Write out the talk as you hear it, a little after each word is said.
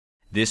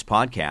This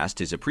podcast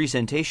is a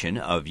presentation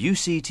of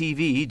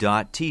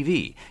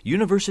UCTV.tv,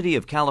 University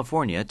of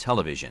California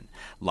Television.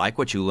 Like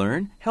what you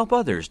learn? Help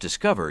others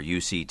discover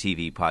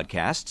UCTV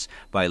podcasts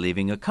by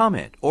leaving a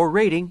comment or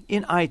rating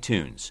in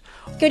iTunes.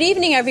 Good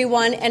evening,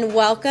 everyone, and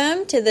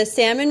welcome to the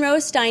Salmon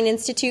Rose Stein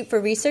Institute for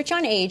Research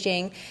on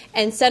Aging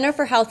and Center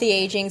for Healthy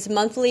Aging's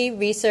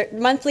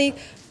monthly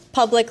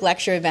public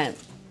lecture event.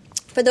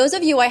 For those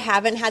of you I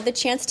haven't had the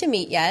chance to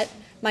meet yet,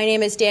 my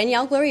name is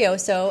Danielle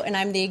Glorioso, and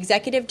I'm the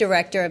Executive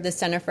Director of the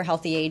Center for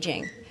Healthy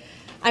Aging.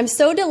 I'm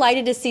so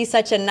delighted to see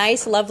such a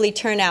nice, lovely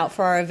turnout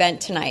for our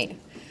event tonight.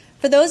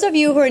 For those of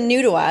you who are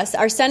new to us,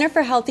 our Center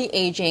for Healthy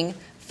Aging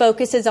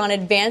focuses on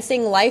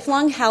advancing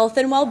lifelong health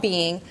and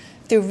well-being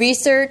through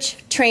research,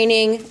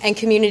 training, and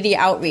community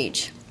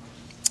outreach.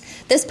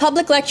 This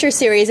public lecture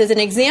series is an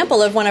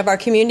example of one of our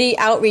community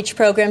outreach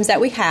programs that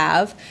we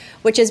have,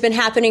 which has been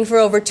happening for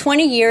over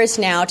 20 years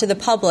now to the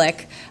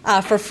public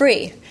for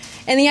free.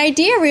 And the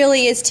idea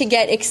really is to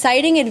get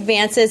exciting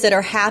advances that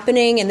are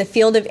happening in the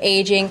field of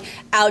aging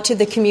out to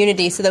the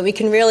community so that we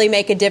can really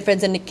make a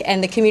difference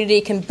and the community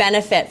can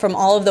benefit from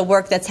all of the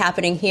work that's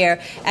happening here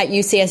at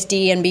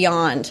UCSD and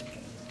beyond.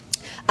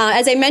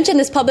 As I mentioned,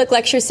 this public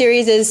lecture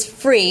series is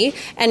free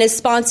and is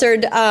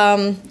sponsored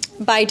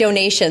by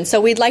donation. So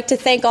we'd like to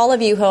thank all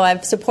of you who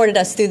have supported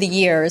us through the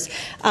years.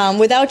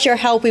 Without your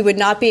help, we would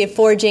not be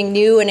forging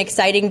new and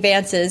exciting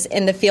advances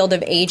in the field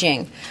of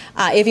aging.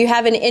 If you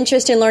have an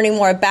interest in learning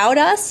more about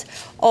us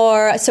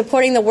or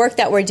supporting the work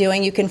that we're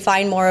doing, you can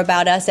find more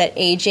about us at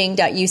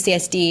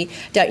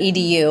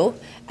aging.ucsd.edu.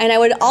 And I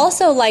would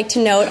also like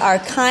to note our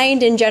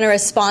kind and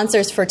generous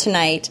sponsors for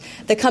tonight.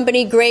 The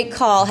company Great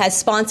Call has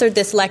sponsored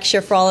this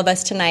lecture for all of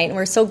us tonight, and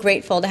we're so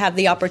grateful to have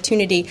the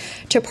opportunity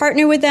to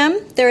partner with them.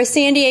 They're a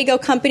San Diego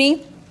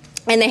company,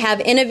 and they have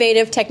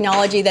innovative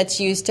technology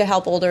that's used to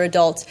help older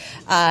adults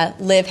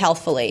live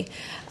healthfully.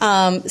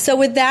 So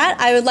with that,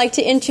 I would like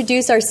to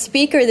introduce our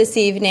speaker this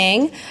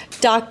evening,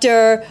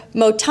 Dr.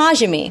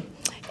 Motajimi.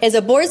 Is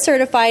a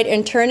board-certified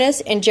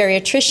internist and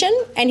geriatrician,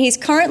 and he's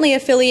currently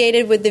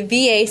affiliated with the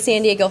VA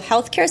San Diego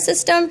Healthcare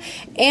System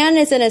and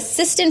is an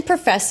assistant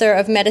professor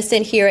of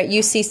medicine here at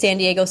UC San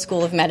Diego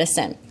School of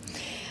Medicine.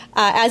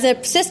 As an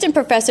assistant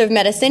professor of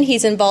medicine,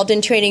 he's involved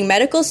in training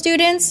medical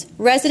students,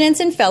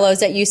 residents, and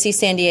fellows at UC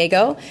San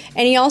Diego,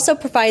 and he also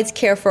provides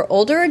care for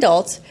older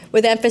adults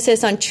with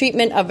emphasis on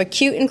treatment of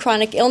acute and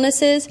chronic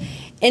illnesses,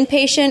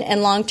 inpatient,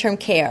 and long-term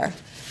care.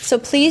 So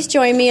please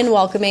join me in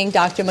welcoming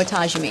Dr.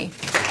 Motajimi.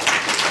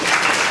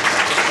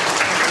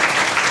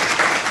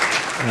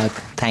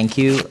 Thank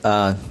you.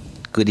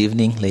 Good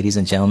evening, ladies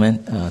and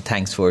gentlemen.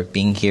 Thanks for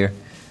being here.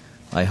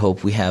 I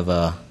hope we have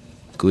a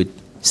good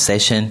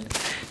session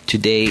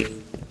today.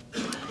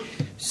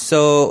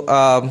 So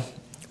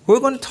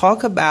we're going to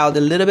talk about a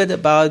little bit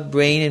about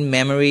brain and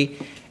memory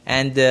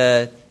and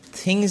the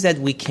things that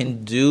we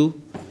can do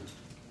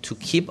to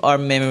keep our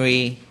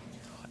memory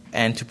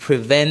and to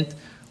prevent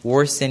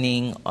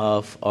worsening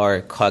of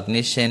our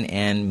cognition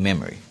and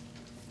memory.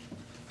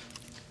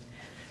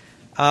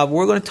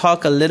 We're going to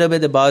talk a little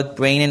bit about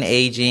brain and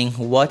aging,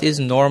 what is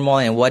normal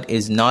and what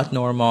is not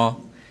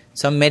normal,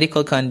 some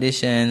medical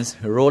conditions,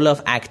 role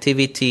of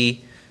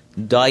activity,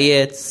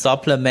 diet,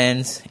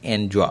 supplements,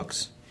 and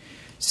drugs.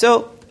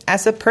 So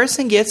as a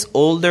person gets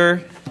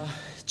older,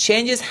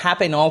 changes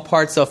happen in all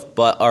parts of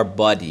our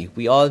body.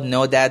 We all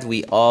know that.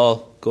 We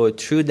all go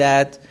through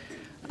that.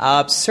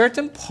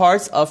 Certain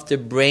parts of the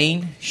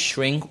brain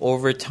shrink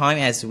over time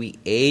as we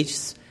age.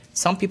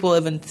 Some people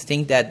even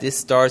think that this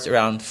starts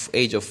around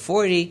age of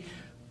 40,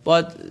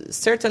 but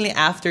certainly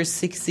after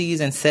 60s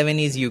and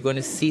 70s, you're going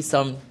to see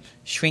some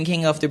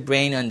shrinking of the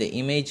brain on the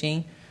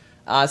imaging,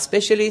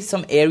 especially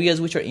some areas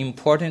which are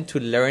important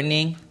to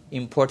learning,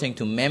 important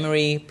to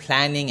memory,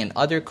 planning, and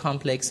other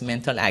complex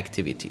mental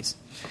activities.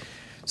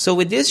 So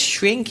with this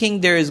shrinking,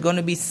 there is going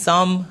to be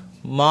some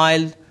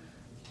mild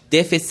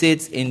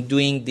deficits in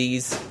doing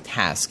these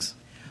tasks.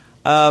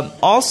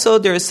 Also,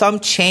 there are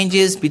some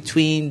changes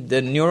between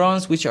the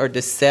neurons, which are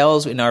the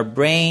cells in our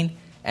brain,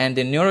 and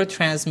the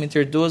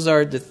neurotransmitter. Those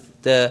are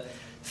the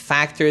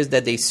factors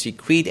that they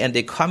secrete and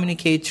they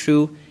communicate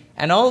through.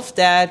 And all of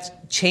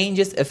that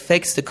changes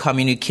affects the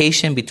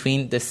communication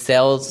between the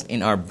cells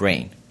in our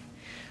brain.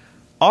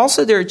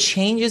 Also, there are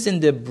changes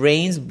in the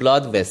brain's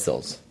blood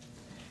vessels.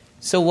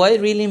 So what it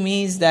really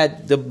means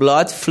that the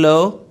blood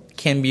flow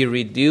can be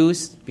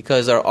reduced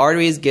because our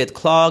arteries get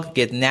clogged,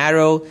 get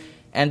narrow,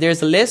 and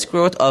there's less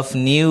growth of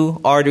new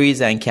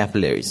arteries and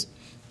capillaries.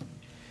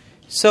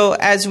 So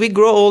as we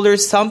grow older,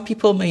 some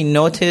people may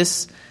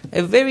notice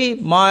a very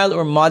mild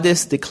or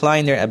modest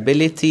decline in their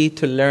ability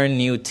to learn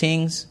new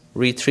things,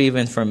 retrieve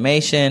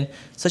information,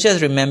 such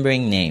as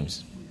remembering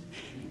names.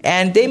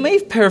 And they may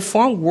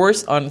perform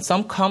worse on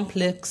some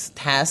complex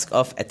task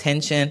of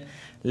attention,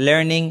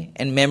 learning,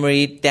 and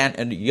memory than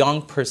a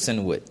young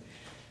person would.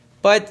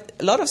 But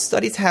a lot of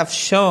studies have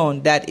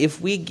shown that if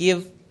we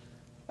give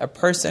a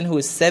person who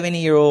is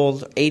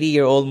 70-year-old,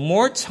 80-year-old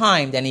more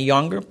time than a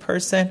younger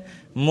person,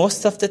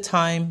 most of the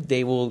time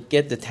they will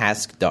get the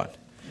task done.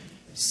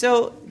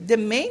 So the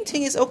main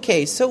thing is,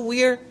 okay, so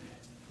we're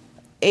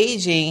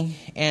aging,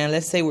 and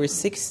let's say we're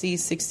 60,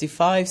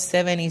 65,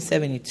 70,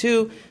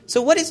 72.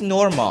 So what is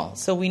normal?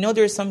 So we know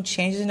there's some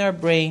changes in our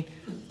brain,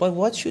 but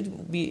what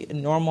should be a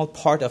normal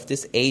part of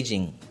this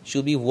aging?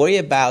 Should we worry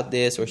about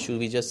this, or should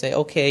we just say,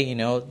 okay,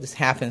 this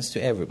happens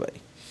to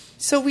everybody?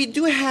 So we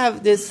do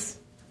have this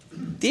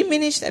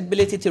diminished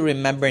ability to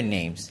remember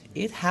names.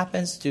 It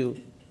happens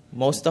to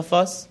most of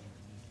us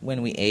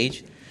when we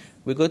age.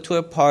 We go to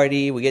a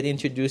party, we get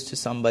introduced to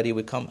somebody,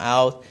 we come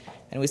out,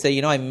 and we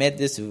say, I met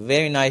this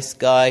very nice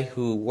guy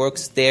who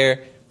works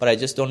there, but I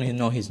just don't even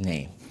know his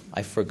name.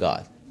 I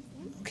forgot.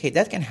 Okay,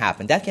 that can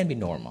happen. That can be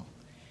normal.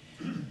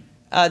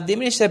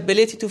 Diminished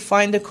ability to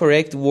find the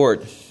correct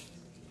word.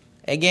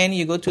 Again,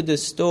 you go to the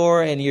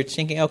store and you're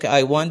thinking, okay,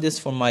 I want this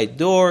for my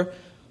door.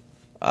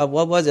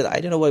 What was it? I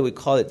don't know what we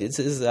call it. This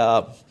is,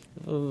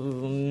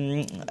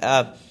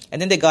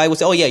 and then the guy will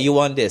say, oh yeah, you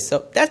want this.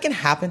 So that can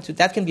happen too.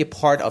 That can be a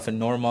part of a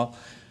normal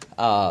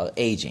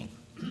aging.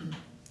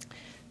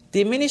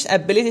 Diminished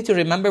ability to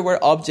remember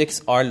where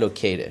objects are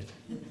located.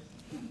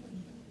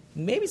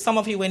 Maybe some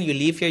of you, when you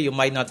leave here, you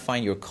might not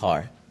find your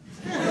car.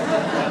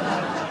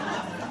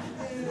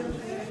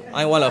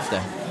 I'm one of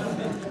them.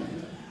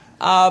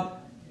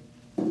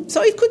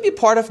 So it could be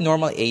part of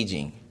normal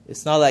aging.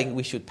 It's not like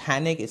we should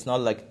panic. It's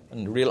not like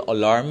real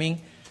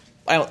alarming.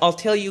 I'll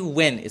tell you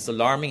when it's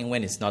alarming and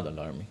when it's not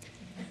alarming.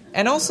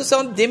 And also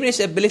some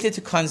diminished ability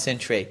to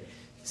concentrate.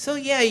 So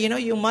yeah,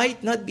 you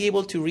might not be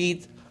able to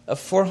read a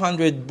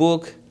 400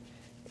 book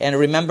and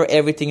remember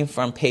everything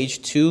from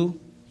page 2.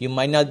 You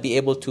might not be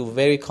able to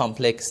very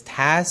complex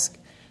tasks.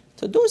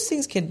 So those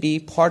things can be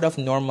part of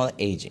normal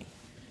aging.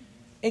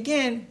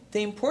 Again,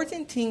 the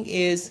important thing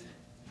is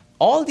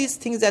all these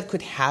things that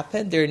could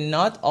happen, they're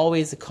not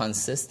always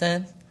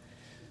consistent.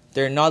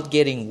 They're not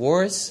getting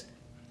worse.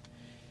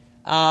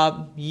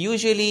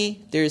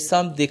 Usually, there's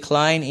some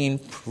decline in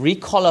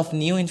recall of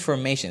new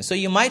information. So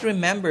you might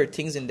remember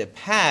things in the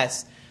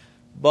past,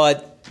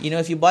 but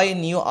if you buy a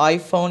new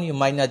iPhone, you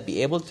might not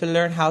be able to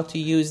learn how to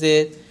use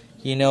it.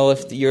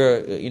 If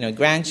your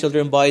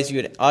grandchildren buys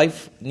you a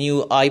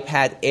new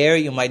iPad Air,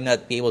 you might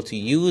not be able to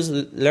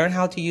learn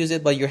how to use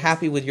it, but you're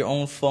happy with your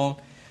own phone.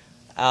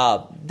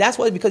 That's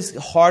why, because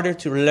it's harder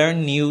to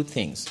learn new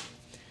things.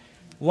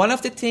 One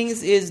of the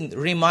things is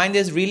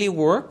reminders really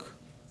work.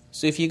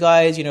 So if you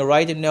guys,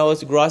 write a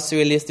note,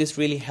 grocery list, this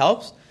really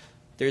helps.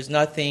 There's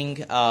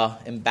nothing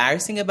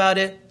embarrassing about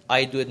it.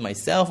 I do it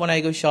myself when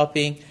I go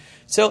shopping.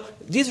 So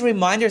these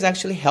reminders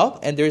actually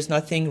help, and there's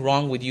nothing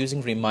wrong with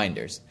using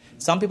reminders.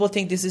 Some people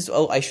think this is,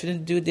 I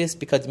shouldn't do this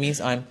because it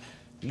means I'm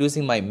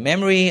losing my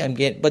memory.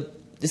 But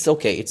it's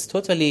okay. It's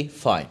totally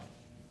fine.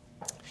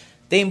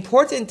 The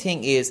important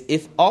thing is,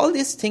 if all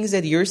these things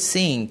that you're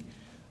seeing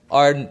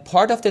are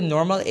part of the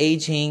normal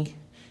aging,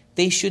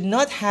 they should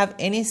not have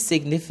any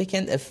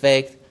significant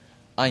effect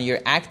on your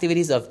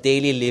activities of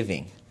daily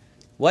living.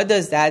 What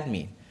does that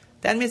mean?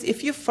 That means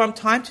if you from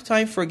time to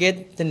time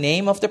forget the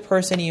name of the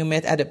person you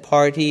met at a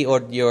party,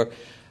 or your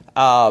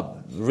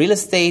real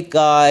estate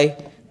guy,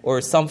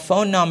 or some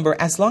phone number,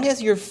 as long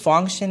as you're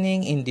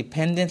functioning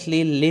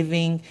independently,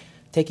 living,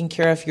 taking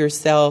care of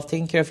yourself,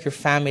 taking care of your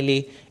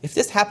family, if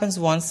this happens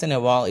once in a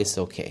while, it's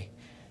okay.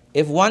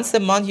 If once a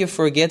month you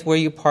forget where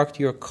you parked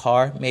your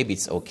car, maybe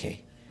it's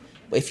okay.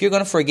 But if you're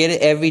going to forget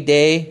it every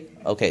day,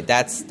 okay,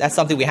 that's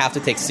something we have to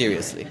take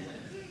seriously.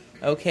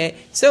 Okay?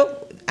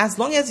 So as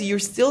long as you're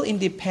still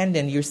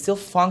independent, you're still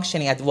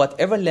functioning at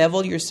whatever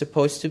level you're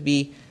supposed to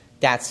be,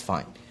 that's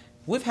fine.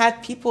 We've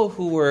had people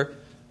who were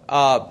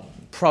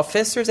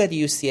professors at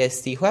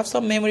UCSD who have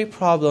some memory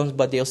problems,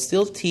 but they'll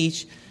still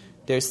teach.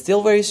 They're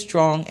still very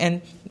strong.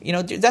 And,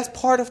 that's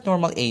part of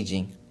normal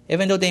aging.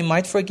 Even though they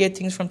might forget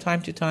things from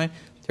time to time,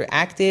 they're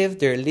active,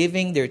 they're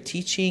living, they're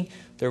teaching,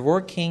 they're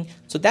working.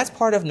 So that's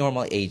part of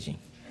normal aging.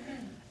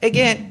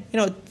 Again,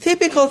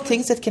 typical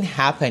things that can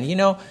happen.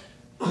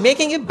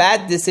 Making a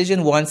bad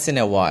decision once in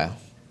a while.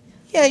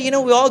 Yeah,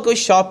 we all go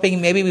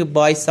shopping. Maybe we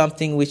buy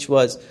something which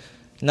was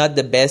not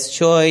the best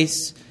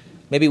choice.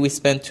 Maybe we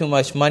spend too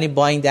much money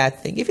buying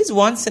that thing. If it's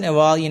once in a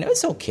while,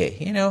 it's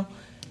okay,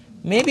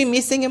 Maybe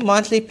missing a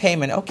monthly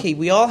payment. Okay,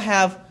 we all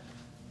have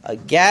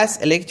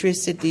gas,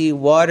 electricity,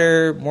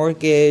 water,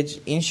 mortgage,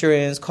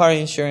 insurance, car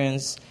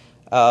insurance,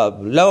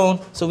 loan.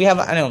 So we have,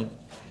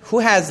 who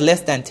has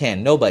less than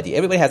 10? Nobody.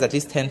 Everybody has at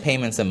least 10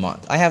 payments a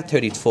month. I have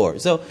 34.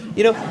 So,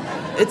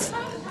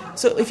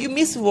 so if you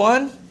miss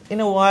one in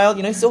a while,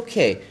 it's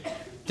okay.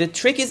 The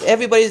trick is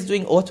everybody's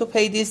doing auto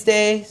pay these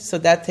days, so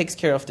that takes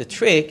care of the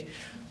trick.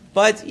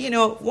 But,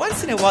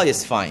 once in a while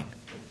is fine.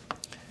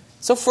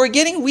 So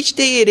forgetting which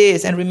day it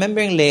is and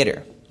remembering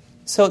later.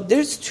 So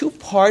there's two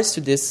parts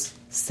to this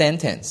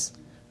sentence.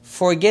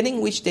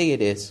 Forgetting which day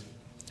it is.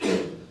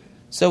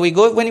 So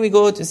when we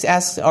go to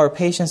ask our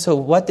patients, so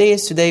what day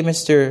is today,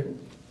 Mr.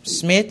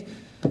 Smith?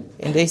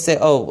 And they say,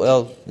 oh,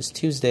 well, it's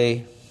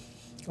Tuesday.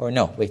 Or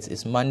no, wait,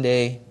 it's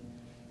Monday.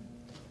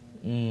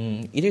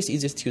 Either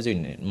it's Tuesday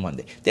or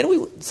Monday.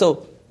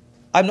 So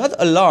I'm not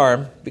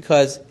alarmed,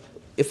 because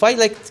if I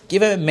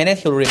give him a minute,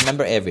 he'll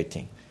remember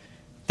everything.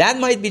 That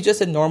might be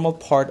just a normal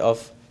part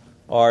of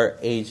our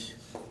age.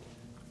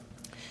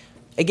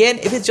 Again,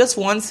 if it's just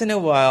once in a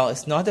while,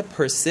 it's not a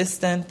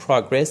persistent,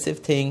 progressive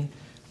thing,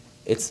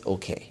 it's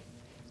okay.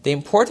 The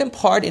important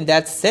part in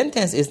that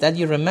sentence is that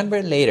you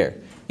remember later.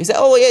 You say,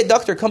 oh, yeah,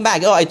 doctor, come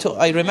back. Oh,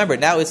 I remember.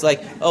 Now it's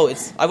like,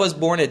 I was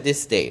born at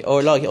this day.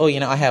 Or like,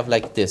 I have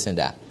like this and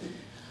that.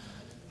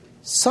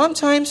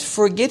 Sometimes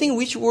forgetting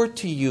which word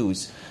to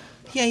use.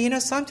 Yeah,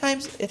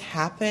 sometimes it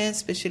happens,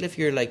 especially if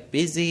you're like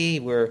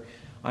busy, we're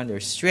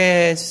under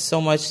stress, so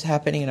much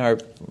happening in our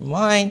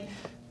mind.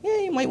 Yeah,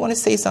 you might want to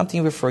say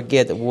something, we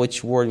forget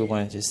which word we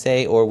wanted to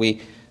say, or we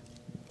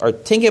are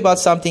thinking about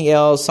something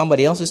else,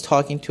 somebody else is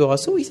talking to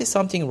us, so we say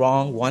something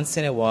wrong once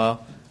in a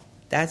while.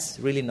 That's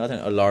really not an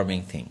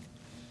alarming thing.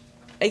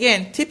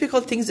 Again,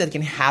 typical things that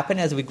can happen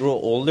as we grow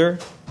older,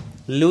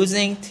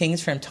 losing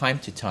things from time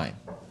to time.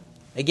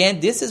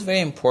 Again, this is very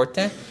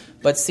important,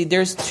 but see,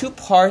 there's two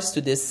parts to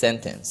this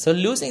sentence. So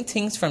losing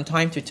things from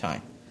time to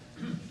time.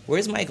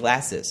 Where's my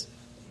glasses?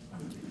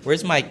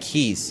 Where's my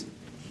keys?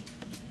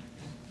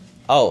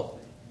 Oh,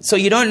 so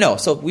you don't know,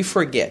 so we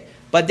forget.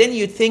 But then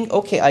you think,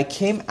 okay, I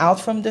came out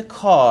from the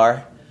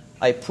car,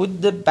 I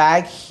put the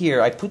bag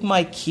here, I put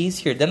my keys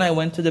here, then I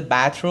went to the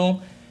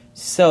bathroom.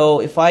 So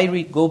if I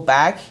go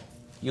back,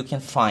 you can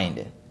find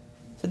it.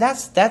 So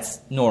that's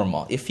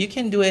normal. If you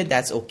can do it,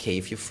 that's okay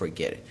if you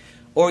forget it.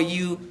 Or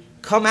you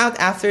come out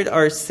after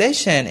our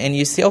session and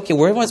you say, okay,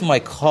 where was my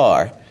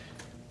car?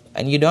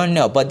 And you don't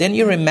know. But then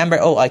you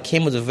remember, I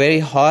came, it was very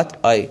hot,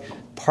 I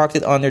parked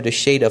it under the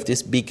shade of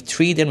this big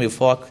tree, then we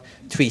walked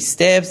 3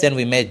 steps, then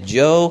we met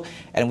Joe,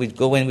 and we'd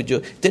go in with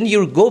Joe. Then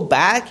you go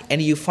back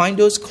and you find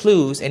those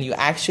clues and you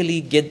actually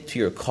get to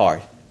your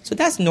car. So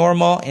that's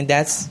normal and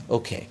that's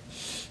okay.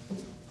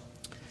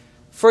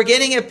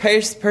 Forgetting a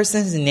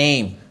person's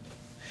name.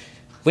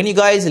 When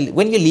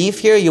you leave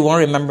here, you won't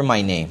remember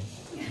my name.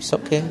 It's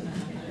okay,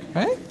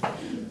 right?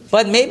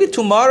 But maybe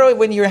tomorrow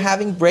when you're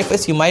having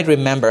breakfast, you might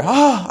remember,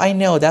 I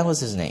know, that was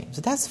his name. So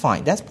that's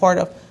fine. That's part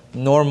of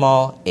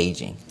normal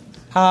aging.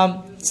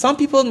 Some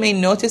people may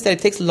notice that it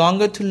takes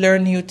longer to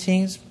learn new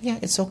things. Yeah,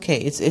 it's okay.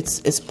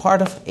 It's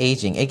part of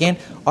aging. Again,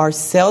 our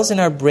cells in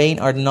our brain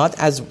are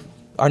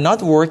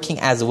not working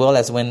as well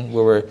as when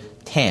we were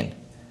 10.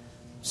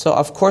 So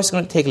of course it's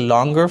going to take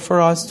longer for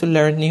us to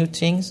learn new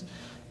things.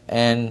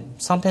 And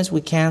sometimes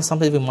we can,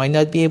 sometimes we might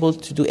not be able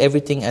to do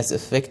everything as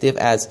effective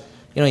as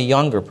a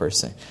younger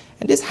person.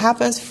 And this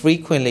happens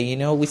frequently.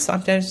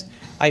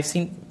 I've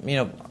seen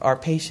our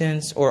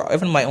patients or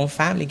even my own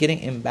family getting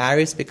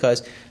embarrassed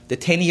because the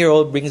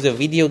 10-year-old brings a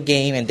video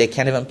game and they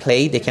can't even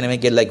play. They can't even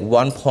get like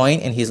 1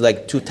 point, and he's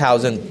like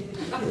 2,000.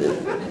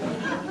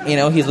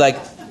 He's like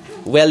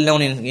well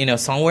known in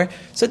somewhere.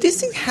 So these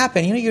things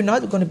happen. You're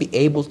not going to be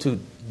able to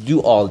do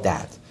all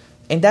that,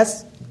 and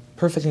that's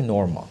perfectly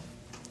normal.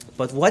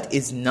 But what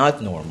is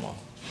not normal?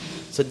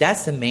 So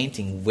that's the main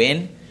thing.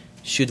 When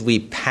should we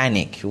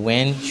panic?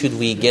 When should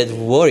we get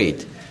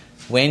worried?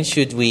 When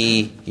should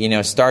we,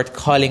 start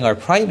calling our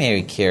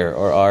primary care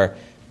or our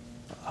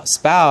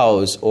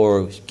spouse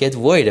or get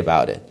worried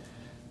about it?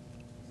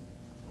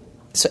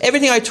 So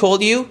everything I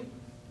told you,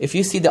 if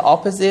you see the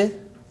opposite,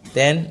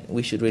 then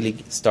we should really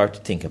start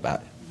to think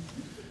about it.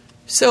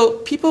 So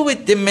people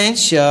with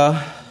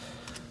dementia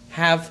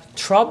have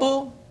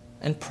trouble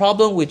and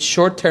problem with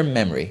short-term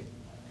memory.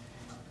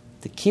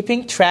 The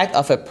keeping track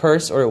of a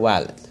purse or a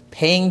wallet,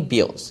 paying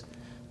bills,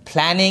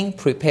 planning,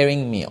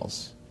 preparing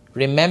meals,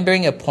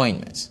 remembering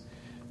appointments,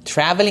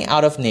 traveling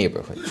out of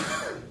neighborhood.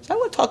 So I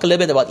want to talk a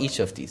little bit about each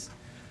of these.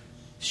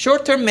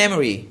 Short-term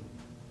memory.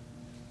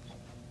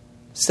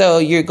 So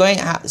you're going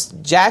out.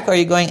 Jack, are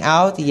you going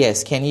out?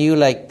 Yes. Can you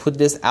put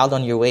this out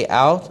on your way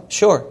out?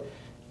 Sure.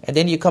 And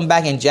then you come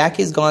back and Jack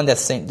is gone. The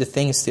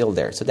thing is still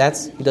there. So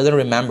he doesn't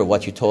remember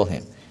what you told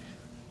him.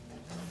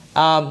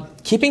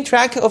 Keeping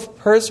track of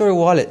purse or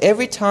wallet.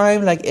 Every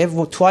time,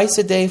 twice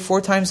a day,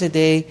 4 times a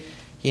day,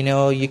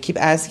 you keep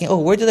asking,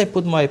 where did I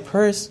put my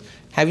purse?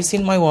 Have you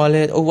seen my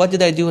wallet? Or what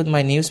did I do with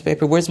my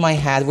newspaper? Where's my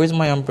hat? Where's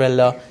my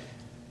umbrella?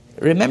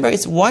 Remember,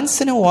 it's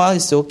once in a while,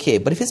 it's okay.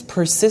 But if it's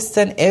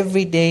persistent,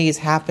 every day is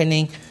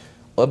happening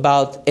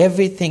about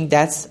everything,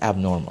 that's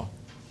abnormal.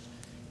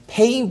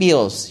 Paying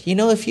bills.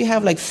 If you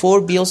have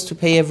 4 bills to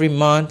pay every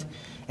month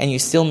and you're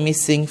still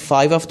missing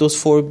 5 of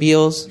those 4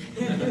 bills,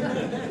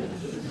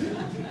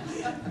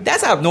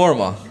 that's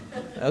abnormal.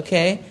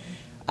 Okay?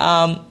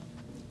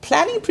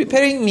 Planning,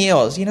 preparing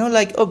meals.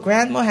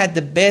 Grandma had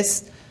the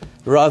best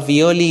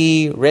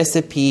ravioli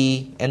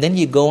recipe, and then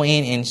you go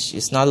in and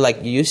it's not like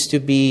it used to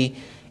be,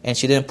 and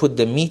she didn't put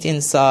the meat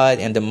inside,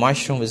 and the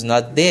mushroom is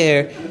not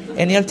there,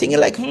 and you're thinking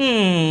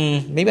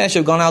maybe I should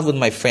have gone out with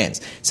my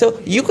friends. So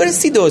you're going to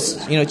see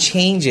those,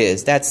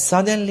 changes that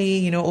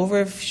suddenly,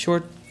 over a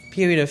short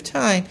period of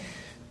time,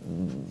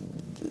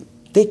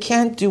 they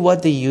can't do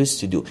what they used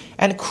to do.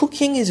 And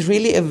cooking is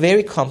really a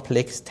very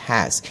complex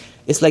task.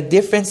 It's like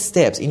different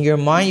steps. In your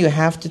mind, you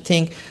have to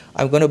think,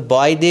 I'm going to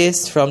buy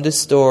this from the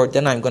store,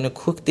 then I'm going to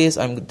cook this,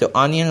 the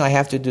onion, I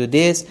have to do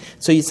this.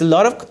 So it's a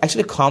lot of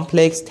actually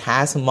complex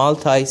tasks,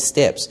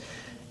 multi-steps.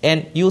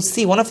 And you'll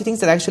see one of the things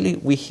that actually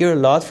we hear a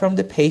lot from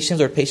the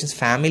patients or patient's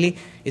family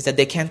is that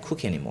they can't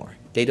cook anymore.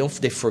 They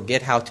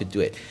forget how to do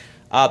it.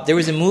 There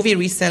was a movie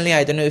recently,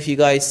 I don't know if you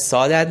guys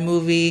saw that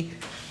movie,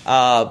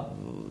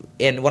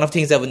 and one of the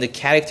things that when the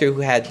character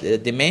who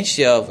had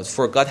dementia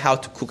forgot how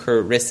to cook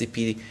her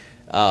recipe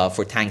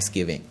for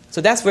Thanksgiving.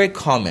 So that's very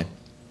common.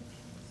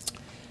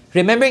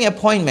 Remembering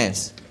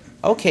appointments.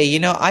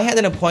 Okay, I had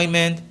an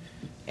appointment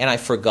and I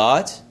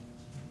forgot.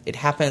 It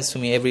happens to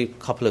me every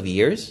couple of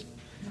years.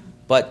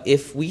 But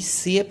if we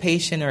see a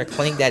patient or a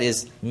clinic that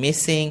is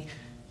missing,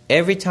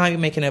 every time you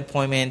make an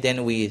appointment,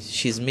 then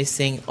she's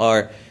missing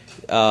our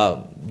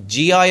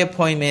GI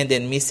appointment,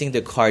 then missing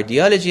the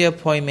cardiology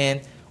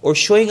appointment, or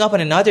showing up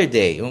on another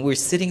day. When we're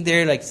sitting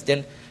there,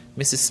 then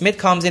Mrs. Smith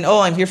comes in,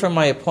 I'm here for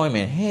my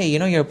appointment. Hey,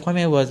 your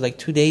appointment was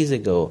 2 days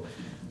ago.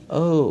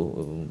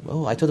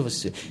 Oh, I thought it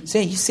was... So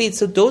you see,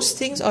 so those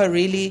things are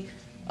really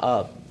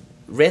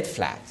red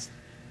flags.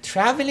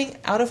 Traveling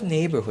out of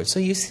neighborhoods. So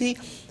you see,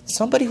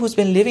 somebody who's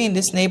been living in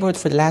this neighborhood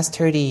for the last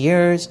 30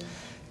 years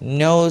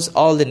knows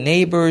all the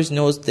neighbors,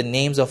 knows the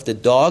names of the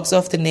dogs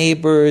of the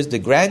neighbors, the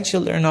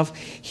grandchildren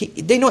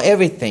they know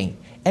everything.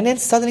 And then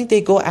suddenly they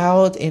go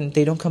out and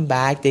they don't come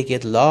back, they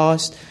get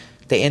lost,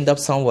 they end up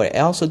somewhere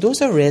else. So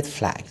those are red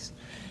flags.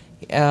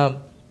 And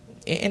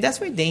that's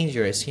very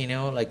dangerous,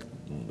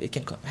 it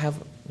can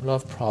have a lot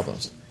of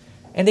problems.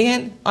 And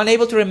again,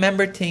 unable to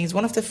remember things.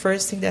 One of the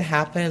first things that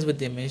happens with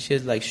dementia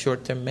is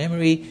short-term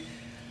memory.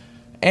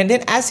 And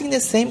then asking the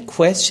same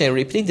question,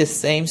 repeating the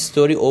same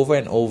story over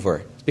and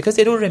over. Because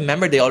they don't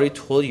remember, they already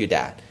told you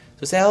that.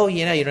 So say,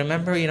 you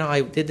remember,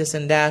 I did this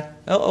and that.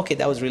 Oh, okay,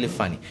 that was really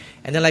funny.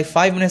 And then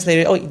 5 minutes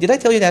later, did I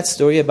tell you that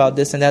story about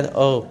this and that?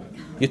 Oh,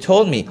 you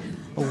told me.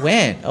 Oh,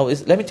 when?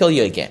 Let me tell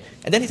you again.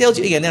 And then he tells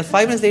you again. Then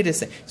 5 minutes later,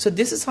 so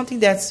this is something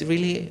that's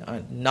really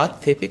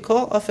not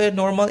typical of a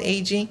normal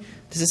aging.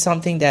 This is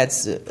something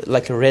that's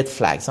like a red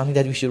flag, something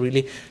that we should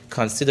really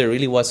consider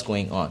really what's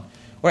going on.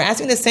 We're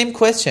asking the same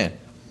question.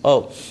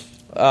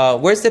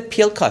 Where's the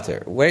pill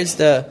cutter? Where's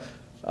the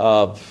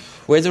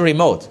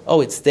remote?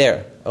 Oh, it's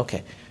there.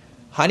 Okay.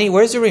 Honey,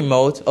 where's the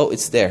remote? Oh,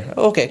 it's there.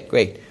 Okay,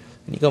 great.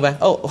 And you go back.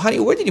 Oh, honey,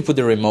 where did you put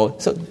the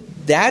remote? So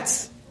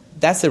that's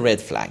a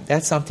red flag.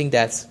 That's something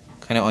that's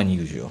kind of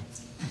unusual.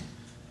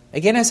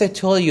 Again, as I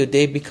told you,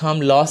 they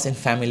become lost in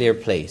familiar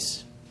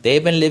place.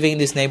 They've been living in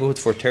this neighborhood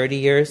for 30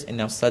 years, and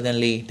now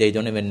suddenly they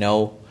don't even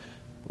know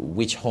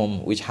which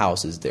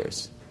house is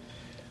theirs.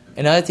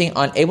 Another thing,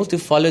 unable to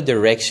follow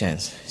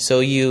directions.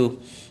 So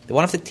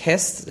one of the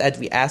tests that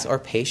we ask our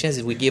patients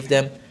is we give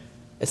them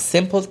a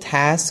simple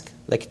task,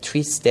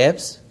 3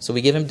 steps. So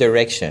we give them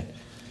direction.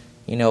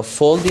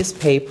 Fold this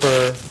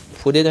paper,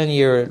 put it on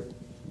your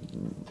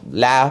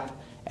lap,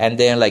 and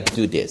then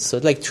do this. So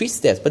 3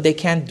 steps, but they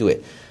can't do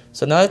it.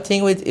 So another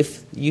thing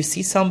if you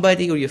see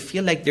somebody or you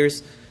feel like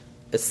there's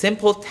a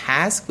simple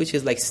task, which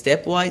is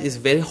stepwise, is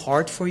very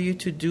hard for you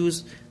to do,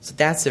 so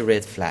that's a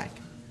red flag.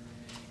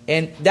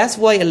 And that's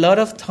why a lot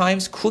of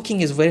times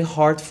cooking is very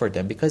hard for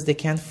them, because they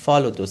can't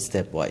follow those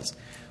stepwise.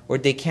 Or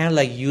they can't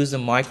use a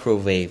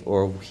microwave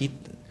or heat.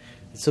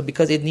 So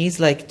because it needs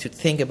to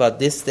think about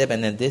this step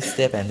and then this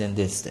step and then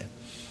this step.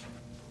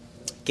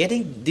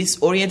 Getting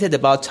disoriented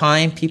about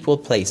time, people,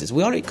 places.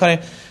 We already kind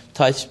of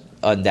touched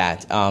on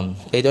that.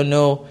 They don't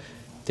know,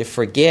 they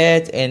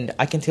forget, and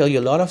I can tell you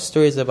a lot of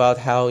stories about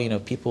how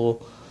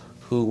people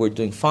who were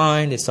doing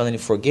fine, they suddenly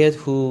forget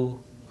who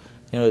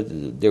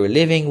they were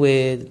living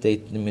with. They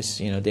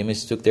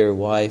mistook their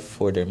wife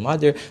for their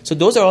mother. So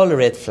those are all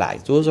red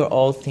flags. Those are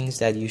all things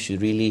that you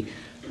should really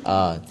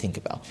think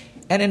about.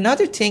 And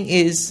another thing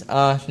is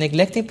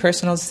neglecting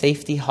personal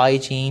safety,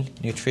 hygiene,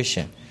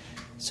 nutrition.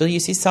 So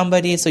you see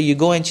somebody, so you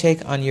go and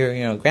check on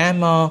your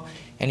grandma,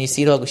 and you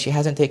see she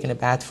hasn't taken a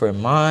bath for a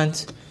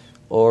month,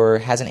 or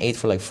hasn't ate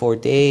for 4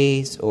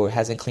 days, or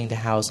hasn't cleaned the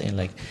house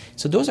in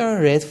so those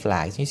are red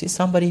flags. You see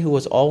somebody who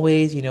was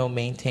always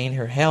maintain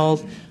her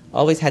health,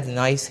 always had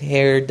nice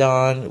hair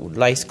done,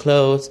 nice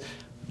clothes,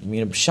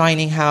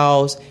 shining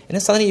house, and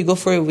then suddenly you go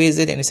for a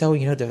visit and you say,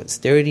 it's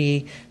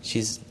dirty,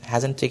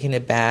 hasn't taken a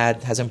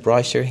bath, hasn't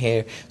brushed her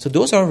hair. So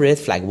those are red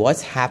flags.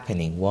 What's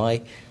happening?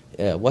 Why?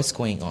 What's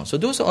going on? So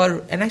those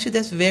are, and actually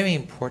that's very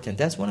important.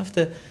 That's one of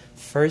the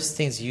first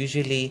things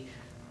usually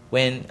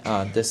when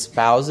the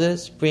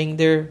spouses bring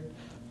their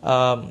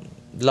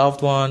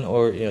loved one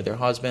or their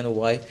husband or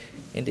wife,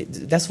 and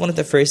that's one of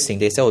the first things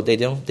they say. They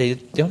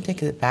don't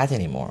take a bath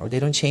anymore, or they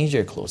don't change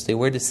their clothes. They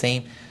wear the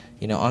same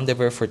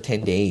underwear for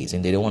 10 days,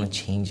 and they don't want to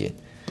change it.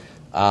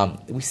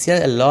 We see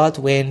it a lot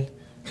when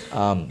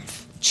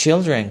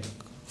children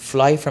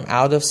fly from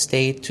out of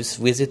state to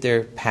visit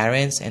their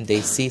parents, and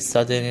they see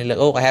suddenly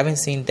I haven't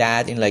seen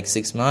dad in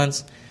 6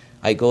 months.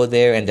 I go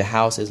there and the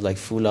house is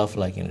full of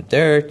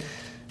dirt.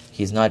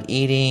 He's not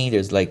eating.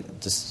 There's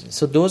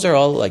so those are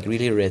all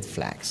really red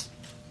flags.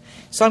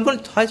 So I'm going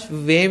to touch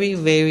very,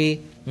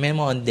 very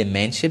minimal on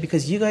dementia,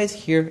 because you guys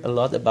hear a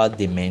lot about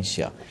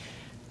dementia.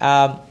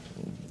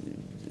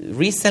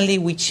 Recently,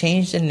 we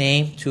changed the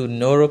name to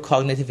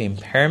neurocognitive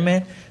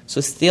impairment. So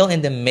still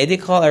in the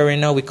medical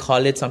arena, we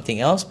call it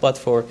something else. But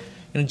for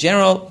In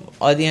general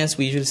audience,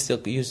 we usually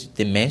still use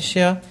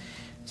dementia.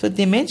 So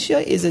dementia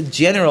is a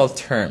general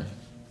term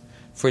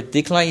for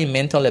decline in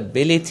mental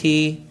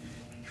ability.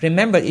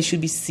 Remember, it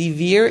should be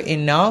severe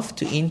enough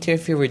to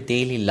interfere with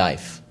daily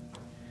life.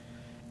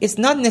 It's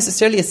not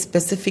necessarily a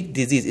specific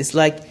disease. It's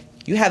like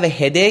you have a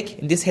headache,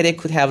 and this headache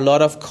could have a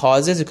lot of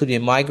causes. It could be a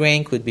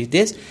migraine, could be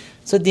this.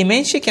 So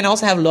dementia can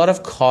also have a lot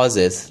of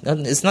causes.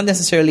 It's not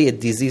necessarily a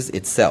disease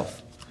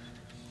itself.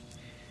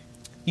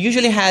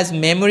 Usually has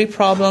memory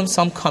problems,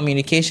 some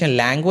communication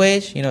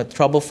language,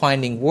 trouble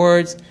finding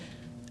words,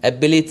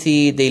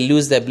 they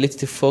lose the ability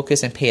to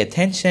focus and pay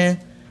attention,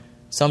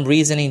 some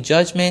reasoning,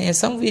 judgment, and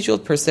some visual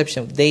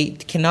perception. They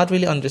cannot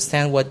really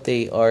understand what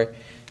they are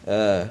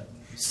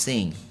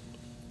seeing.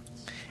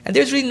 And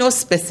there's really no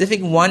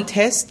specific one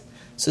test,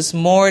 so it's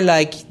more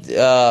like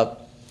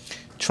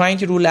trying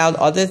to rule out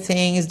other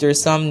things.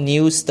 There's some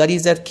new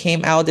studies that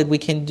came out that we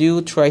can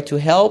do, try to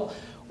help,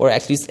 or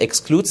at least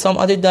exclude some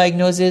other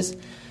diagnoses.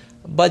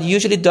 But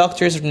usually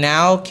doctors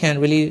now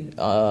can really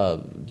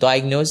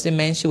diagnose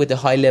dementia with a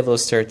high level of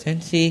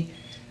certainty.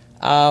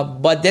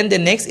 But then the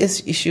next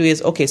issue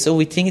is, okay, so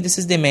we think this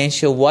is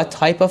dementia. What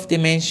type of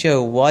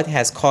dementia? What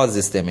has caused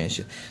this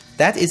dementia?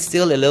 That is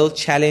still a little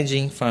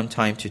challenging from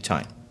time to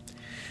time.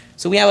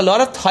 So we have a lot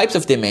of types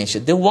of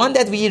dementia. The one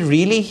that we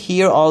really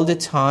hear all the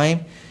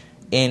time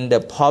in the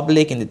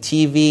public, in the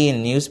TV,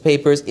 in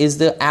newspapers, is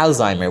the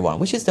Alzheimer one,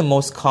 which is the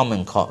most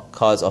common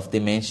cause of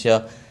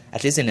dementia,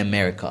 at least in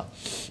America.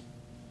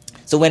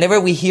 So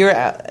whenever we hear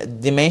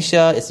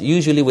dementia, it's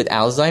usually with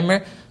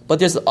Alzheimer. But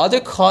there's other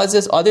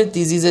causes, other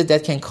diseases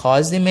that can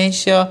cause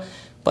dementia,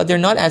 but they're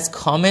not as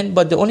common.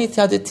 But the only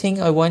other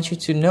thing I want you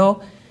to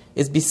know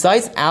is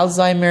besides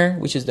Alzheimer,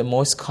 which is the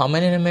most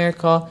common in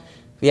America,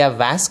 we have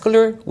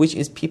vascular, which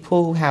is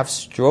people who have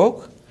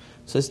stroke.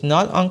 So it's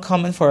not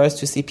uncommon for us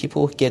to see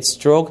people who get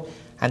stroke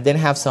and then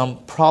have some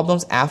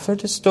problems after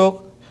the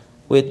stroke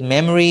with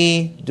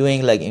memory,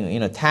 doing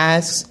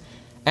tasks.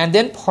 And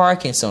then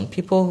Parkinson.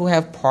 People who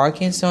have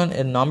Parkinson,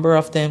 a number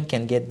of them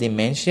can get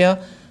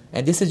dementia.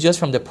 And this is just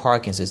from the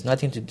Parkinson. It's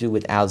nothing to do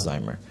with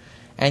Alzheimer.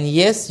 And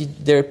yes,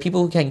 there are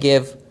people who can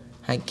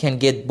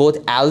get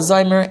both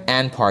Alzheimer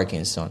and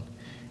Parkinson.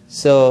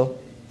 So,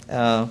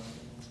 and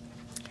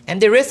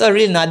the rest are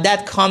really not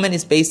that common.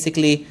 It's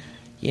basically,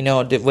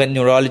 when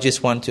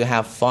neurologists want to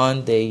have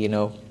fun, they,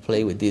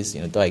 play with these,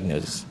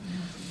 diagnoses.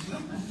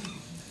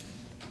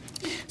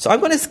 So I'm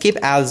going to skip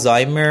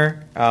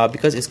Alzheimer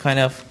because it's kind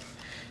of,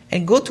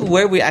 and go to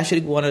where we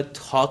actually want to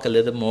talk a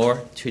little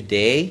more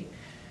today.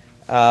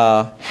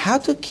 How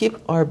to keep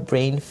our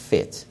brain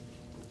fit.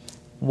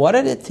 What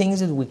are the things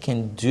that we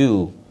can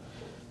do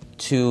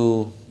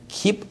to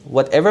keep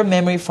whatever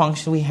memory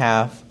function we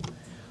have,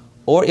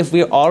 or if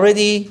we're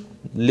already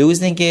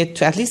losing it,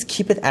 to at least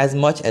keep it as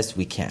much as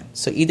we can.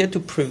 So either to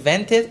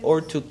prevent it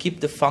or to keep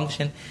the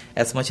function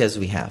as much as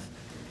we have.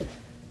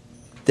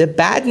 The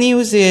bad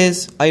news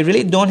is I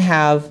really don't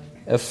have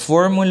a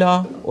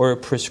formula or a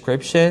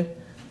prescription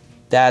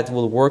that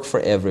will work for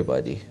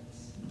everybody.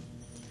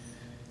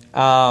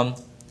 And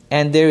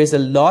there is a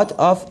lot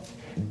of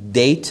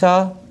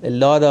data, a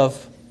lot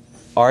of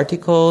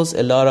articles,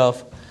 a lot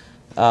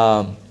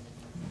of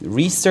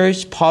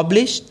research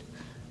published,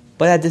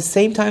 but at the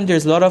same time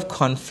there's a lot of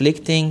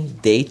conflicting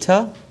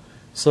data,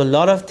 so a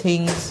lot of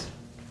things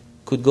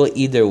could go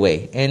either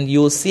way. And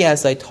you'll see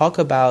as I talk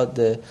about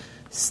the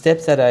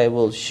steps that I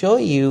will show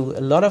you,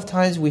 a lot of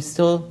times we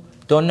still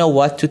don't know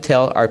what to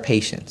tell our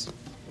patients.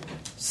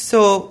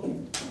 So,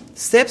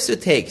 steps to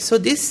take. So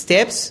these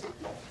steps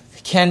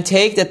can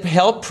take that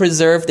help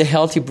preserve the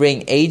healthy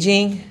brain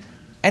aging.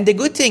 And the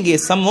good thing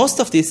is most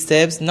of these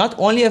steps not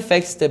only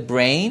affects the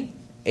brain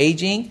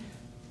aging,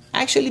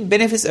 actually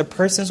benefits a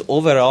person's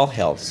overall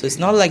health. So it's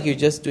not like you're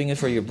just doing it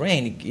for your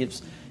brain.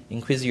 It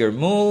increases your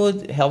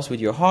mood, helps with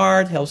your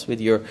heart, helps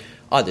with your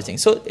other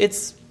things. So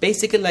it's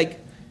basically like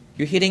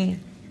you're hitting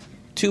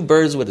 2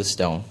 birds with a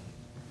stone,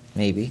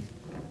 maybe,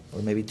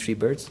 or maybe 3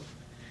 birds.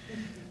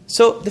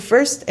 So the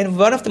first and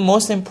one of the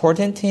most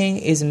important thing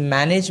is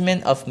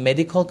management of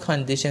medical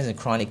conditions and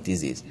chronic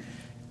disease.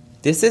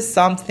 This is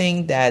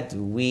something that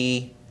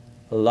we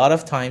a lot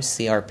of times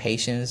see our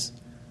patients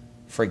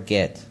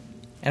forget.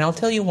 And I'll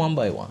tell you one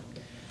by one.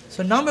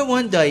 So number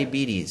 1,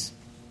 diabetes.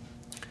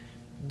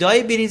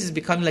 Diabetes is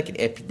becoming like an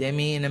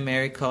epidemic in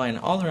America and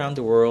all around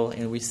the world,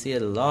 and we see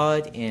it a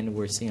lot, and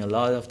we're seeing a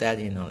lot of that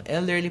in our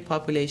elderly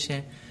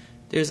population.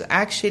 There's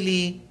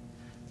actually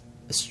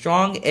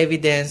strong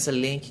evidence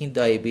linking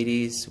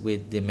diabetes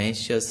with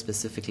dementia,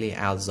 specifically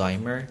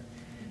Alzheimer.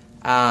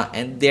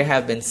 And there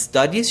have been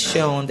studies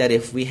shown that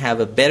if we have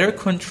a better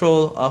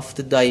control of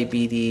the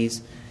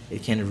diabetes,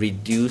 it can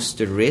reduce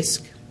the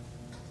risk.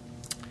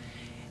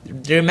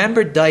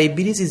 Remember,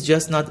 diabetes is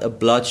just not a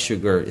blood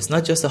sugar. It's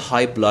not just a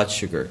high blood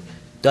sugar.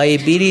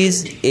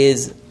 Diabetes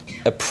is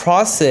a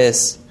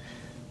process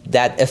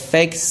that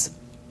affects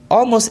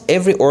almost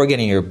every organ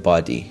in your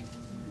body.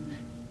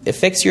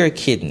 Affects your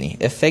kidney,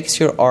 affects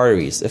your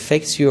arteries,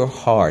 affects your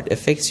heart,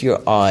 affects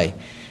your eye,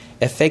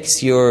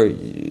 affects your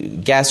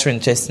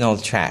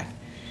gastrointestinal tract.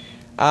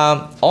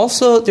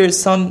 Also, there's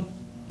some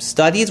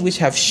studies which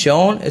have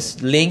shown a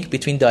link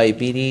between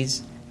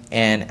diabetes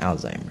and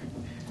Alzheimer.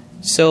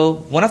 So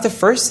one of the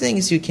first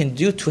things you can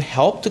do to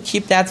help to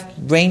keep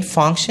that brain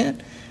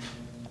function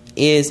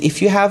is,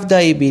 if you have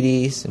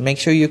diabetes, make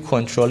sure you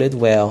control it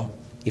well.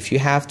 If you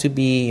have to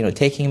be,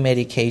 taking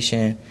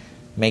medication,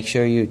 make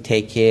sure you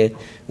take it.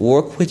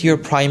 Work with your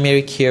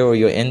primary care or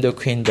your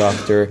endocrine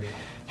doctor.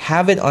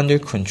 Have it under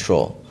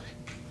control.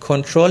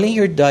 Controlling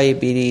your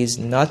diabetes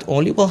not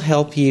only will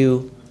help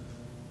you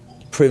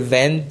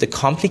prevent the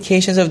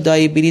complications of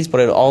diabetes,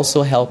 but it'll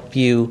also help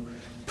you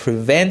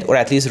prevent or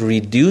at least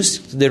reduce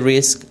the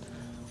risk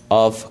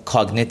of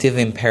cognitive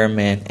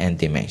impairment and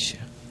dementia.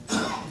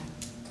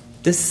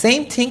 The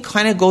same thing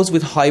kind of goes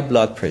with high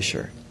blood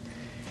pressure.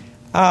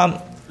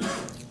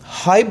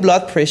 High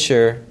blood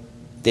pressure,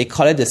 they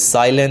call it the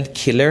silent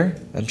killer.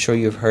 I'm sure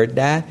you've heard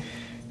that.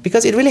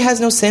 Because it really has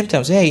no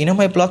symptoms. Hey,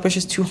 my blood pressure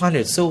is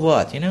 200, so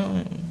what?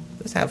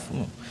 Let's have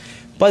fun.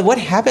 But what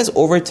happens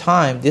over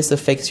time, this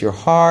affects your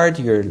heart,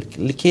 your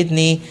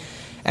kidney.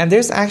 And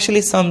there's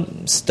actually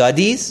some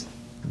studies,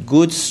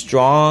 good,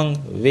 strong,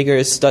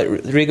 rigorous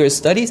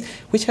studies,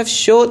 which have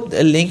showed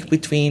a link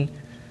between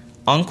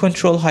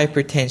uncontrolled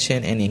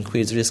hypertension and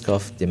increased risk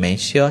of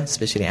dementia,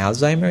 especially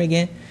Alzheimer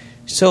again.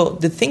 So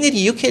the thing that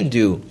you can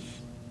do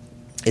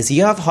is,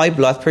 you have high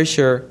blood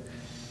pressure,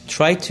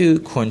 try to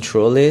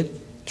control it,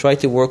 try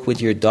to work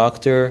with your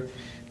doctor,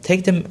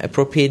 take the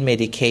appropriate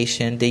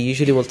medication. They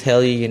usually will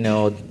tell you,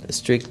 a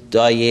strict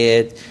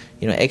diet,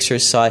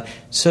 exercise.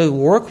 So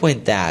work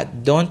with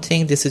that. Don't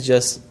think this is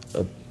just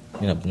a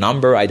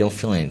number, I don't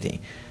feel anything.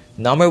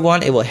 Number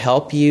one, it will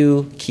help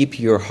you keep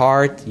your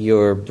heart,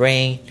 your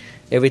brain,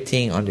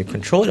 everything under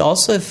control. It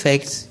also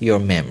affects your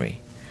memory.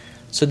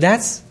 So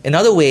that's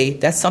another way,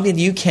 that's something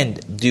that you can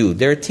do.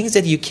 There are things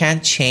that you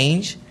can't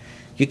change.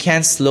 You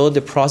can't slow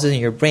the process in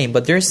your brain,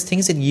 but there's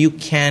things that you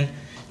can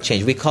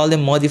change. We call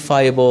them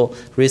modifiable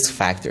risk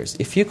factors.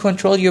 If you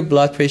control your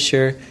blood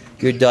pressure,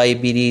 your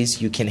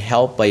diabetes, you can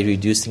help by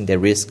reducing the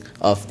risk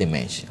of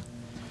dementia.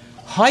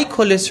 High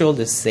cholesterol,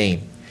 the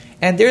same.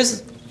 And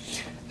there's,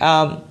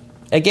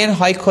 again,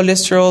 high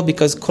cholesterol,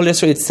 because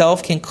cholesterol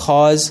itself can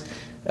cause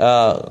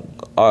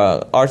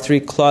artery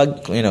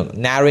clog,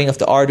 narrowing of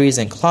the arteries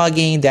and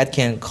clogging. That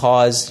can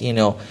cause,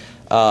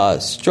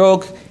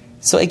 stroke.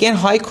 So again,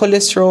 high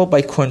cholesterol,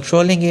 by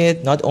controlling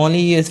it, not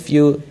only if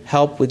you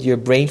help with your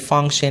brain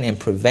function and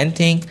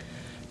preventing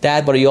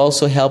that, but it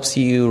also helps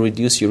you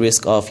reduce your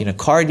risk of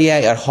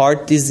cardiac or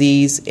heart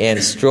disease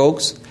and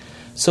strokes.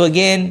 So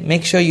again,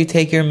 make sure you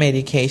take your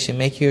medication.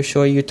 Make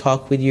sure you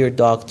talk with your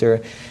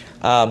doctor.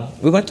 We're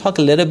going to talk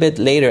a little bit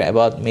later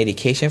about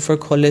medication for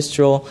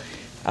cholesterol.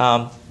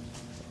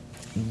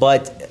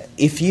 But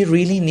if you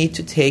really need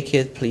to take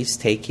it, please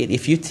take it.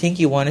 If you think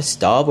you want to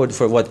stop, or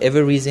for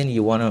whatever reason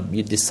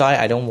you decide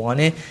I don't want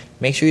it,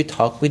 make sure you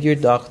talk with your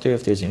doctor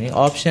if there's any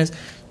options.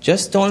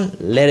 Just don't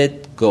let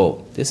it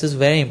go. This is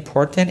very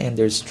important, and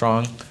there's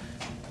strong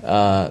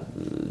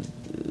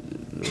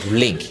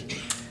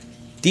link.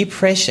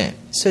 Depression.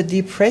 So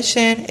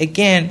depression,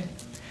 again,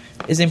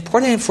 is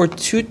important for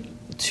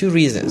two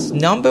reasons.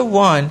 Number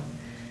one,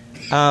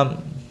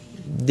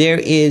 there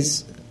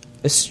is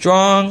a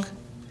strong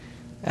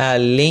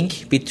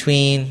link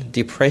between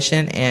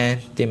depression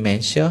and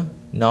dementia.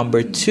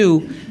 Number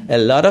two, a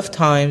lot of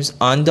times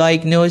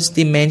undiagnosed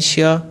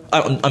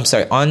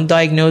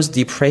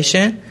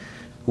depression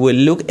will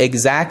look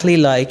exactly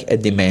like a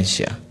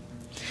dementia.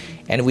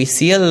 And we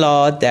see a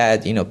lot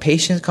that,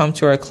 patients come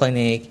to our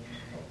clinic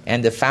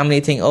and the family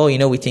think,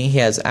 we think he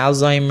has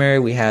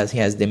Alzheimer, he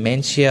has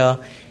dementia.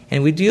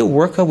 And we do a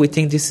workup, we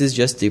think this is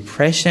just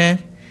depression.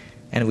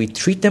 And we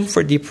treat them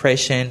for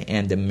depression,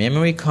 and the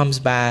memory comes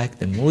back,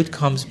 the mood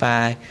comes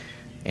back,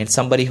 and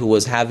somebody who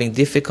was having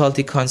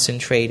difficulty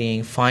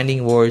concentrating,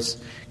 finding words,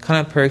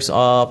 kind of perks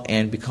up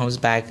and goes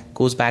back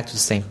to the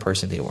same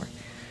person they were.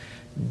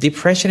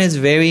 Depression is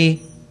very,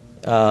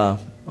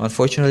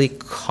 unfortunately,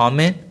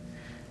 common,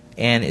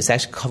 and it's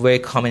actually very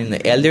common in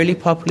the elderly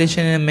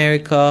population in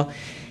America.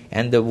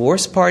 And the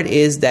worst part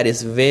is that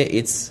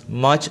it's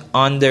much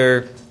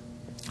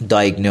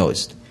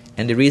underdiagnosed.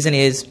 And the reason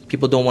is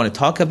people don't want to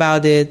talk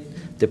about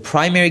it. The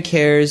primary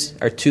cares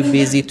are too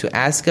busy to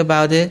ask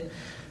about it.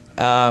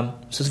 So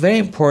it's very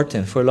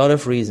important for a lot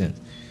of reasons.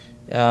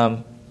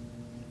 When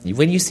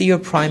you see your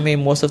primary,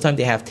 most of the time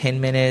they have 10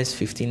 minutes,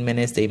 15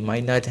 minutes. They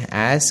might not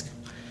ask,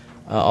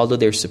 although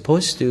they're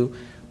supposed to.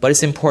 But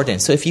it's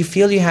important. So if you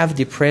feel you have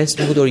depressed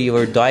mood, or you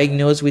are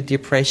diagnosed with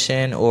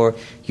depression, or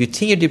you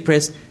think you're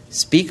depressed,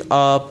 speak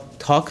up,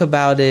 talk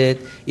about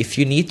it. If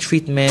you need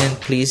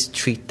treatment, please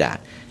treat that.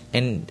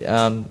 And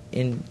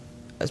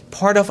as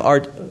part of our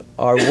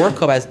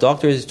workup as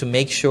doctors is to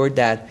make sure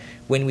that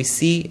when we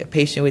see a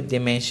patient with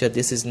dementia,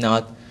 this is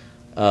not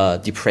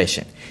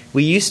depression.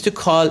 We used to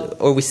call,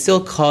 or we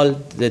still call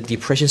the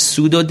depression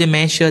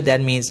pseudo-dementia. That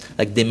means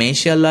like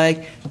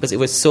dementia-like, because it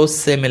was so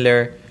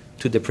similar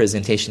to the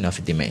presentation of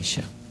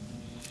dementia.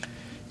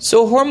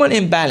 So hormone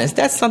imbalance,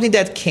 that's something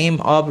that came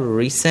up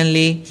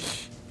recently,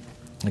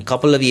 a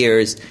couple of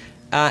years.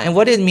 And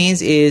what it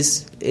means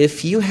is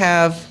if you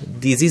have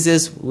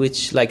diseases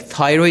which like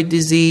thyroid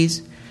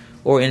disease,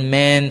 or in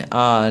men,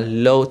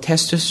 low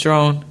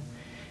testosterone,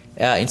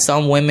 in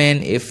some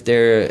women, if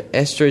their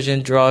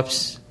estrogen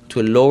drops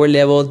to a lower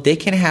level, they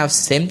can have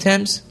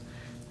symptoms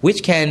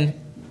which can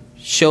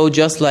show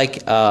just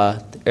like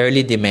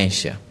early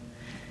dementia.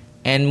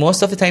 And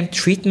most of the time,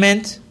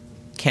 treatment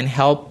can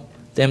help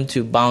them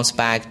to bounce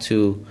back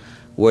to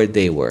where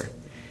they were.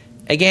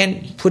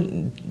 Again,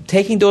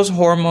 taking those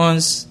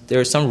hormones,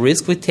 there's some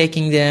risk with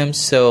taking them,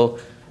 so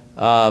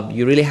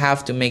you really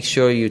have to make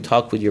sure you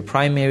talk with your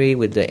primary,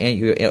 with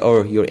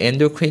your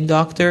endocrine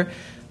doctor.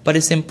 But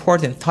it's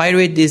important.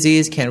 Thyroid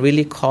disease can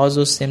really cause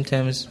those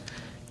symptoms,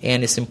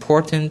 and it's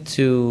important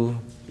to,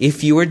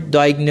 if you were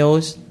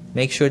diagnosed,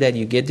 make sure that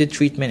you get the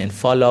treatment and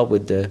follow up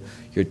with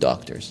your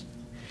doctors.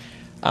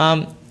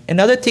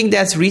 Another thing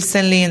that's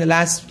recently, in the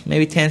last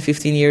maybe 10,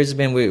 15 years,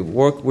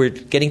 we're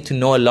getting to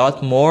know a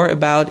lot more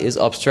about is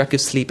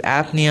obstructive sleep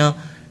apnea.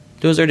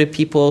 Those are the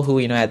people who,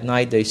 at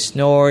night they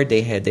snore,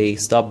 they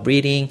stop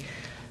breathing.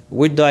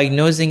 We're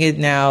diagnosing it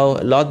now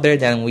a lot better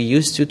than we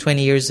used to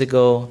 20 years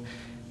ago.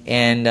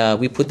 And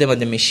we put them on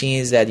the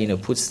machines that,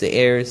 puts the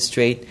air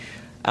straight.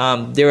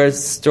 There are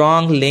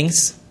strong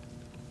links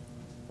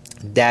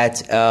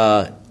that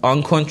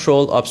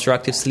uncontrolled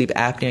obstructive sleep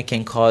apnea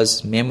can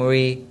cause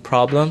memory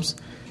problems.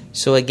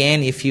 So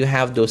again, if you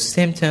have those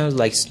symptoms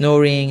like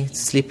snoring,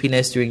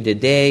 sleepiness during the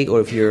day, or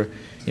if your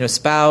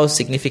spouse,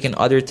 significant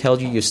other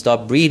tells you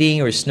stop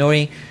breathing or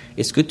snoring,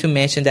 it's good to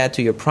mention that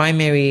to your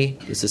primary.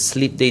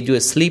 They do a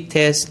sleep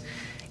test.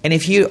 And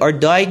if you are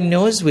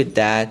diagnosed with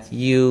that,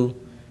 you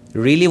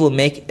really will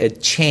make a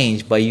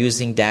change by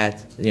using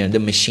that, the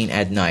machine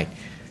at night.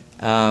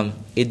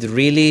 It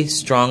really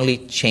strongly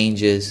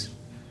changes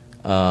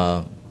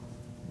the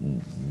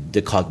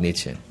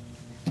cognition.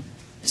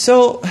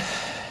 So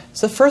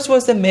first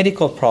was the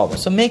medical problem.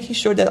 So making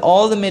sure that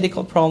all the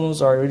medical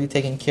problems are really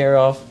taken care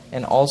of,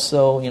 and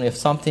also, if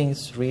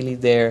something's really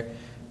there,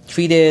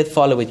 treat it,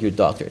 follow with your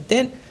doctor.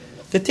 Then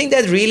the thing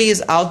that really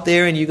is out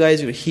there, and you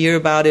guys will hear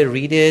about it,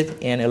 read it,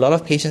 and a lot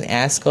of patients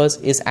ask us,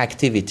 is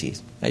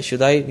activities. Right?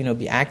 Should I,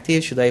 be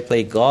active? Should I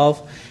play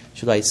golf?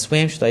 Should I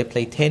swim? Should I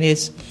play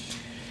tennis?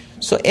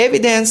 So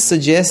evidence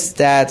suggests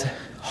that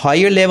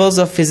higher levels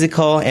of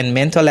physical and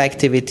mental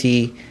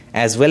activity,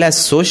 as well as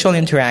social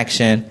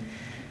interaction,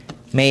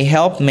 may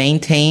help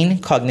maintain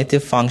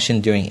cognitive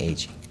function during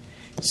aging.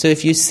 So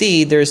if you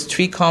see, there's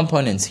 3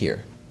 components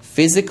here: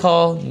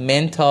 physical,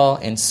 mental,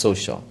 and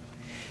social.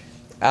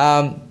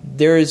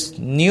 There's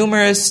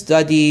numerous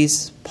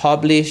studies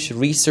published,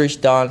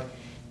 research done,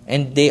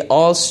 and they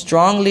all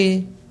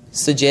strongly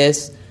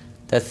suggest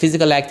that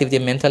physical activity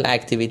and mental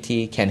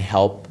activity can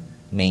help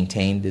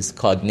maintain this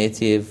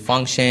cognitive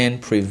function,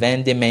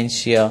 prevent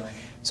dementia.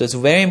 So it's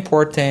very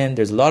important.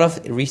 There's a lot of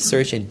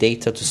research and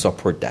data to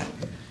support that.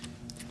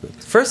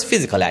 First,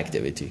 physical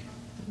activity.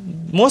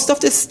 Most of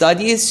the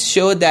studies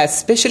show that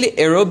especially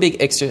aerobic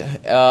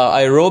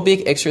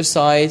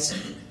exercise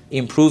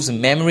improves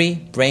memory,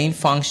 brain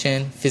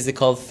function,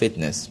 physical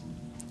fitness.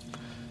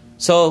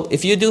 So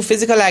if you do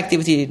physical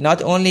activity,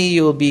 not only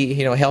you'll be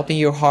helping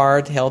your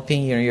heart,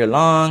 helping your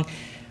lung,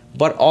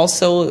 but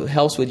also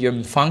helps with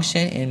your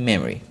function and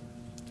memory.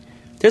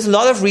 There's a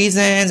lot of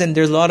reasons, and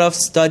there's a lot of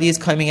studies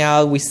coming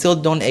out. We still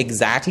don't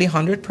exactly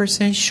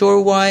 100% sure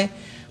why,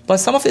 but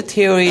some of the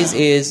theories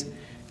is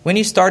when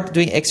you start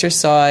doing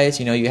exercise,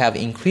 you have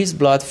increased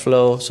blood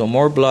flow, so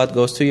more blood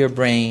goes to your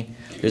brain.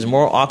 There's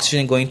more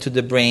oxygen going to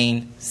the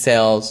brain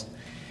cells.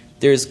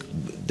 There's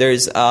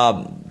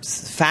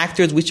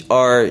factors which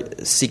are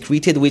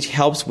secreted, which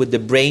helps with the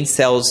brain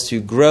cells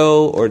to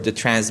grow, or the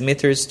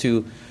transmitters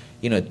to,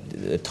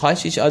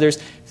 touch each other.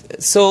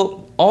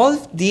 So all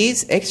of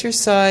these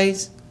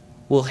exercise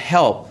will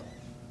help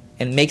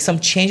and make some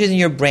changes in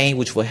your brain,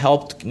 which will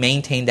help to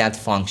maintain that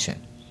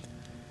function.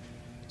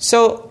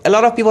 So a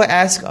lot of people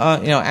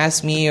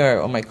ask me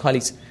or my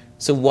colleagues,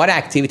 so what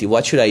activity?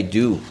 What should I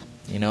do?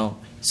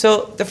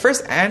 So the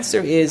first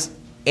answer is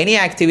any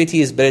activity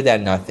is better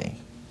than nothing,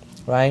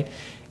 right?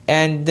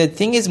 And the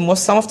thing is,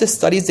 some of the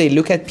studies, they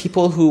look at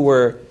people who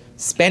were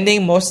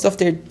spending most of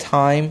their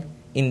time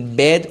in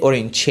bed or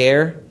in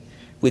chair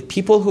with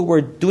people who were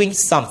doing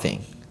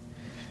something.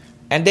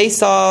 And they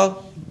saw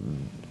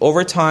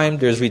over time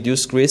there's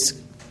reduced risk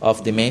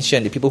of dementia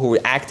in the people who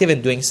were active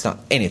and doing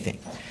anything.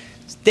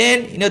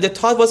 Then, the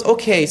thought was,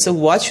 okay, so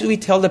what should we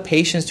tell the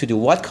patients to do?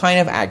 What kind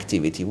of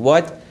activity?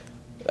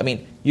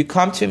 You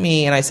come to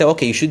me and I say,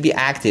 okay, you should be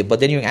active. But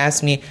then you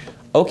ask me,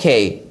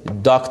 okay,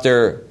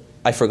 doctor,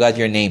 I forgot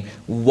your name.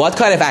 What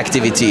kind of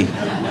activity?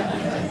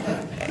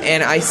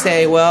 And I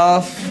say,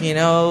 well,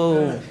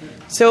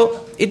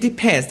 so it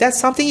depends. That's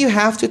something you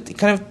have to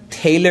kind of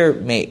tailor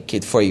make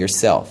it for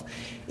yourself.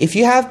 If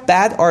you have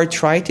bad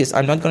arthritis,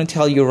 I'm not going to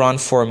tell you run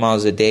 4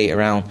 miles a day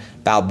around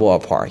Balboa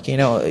Park.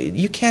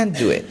 You can't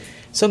do it.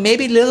 So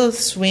maybe little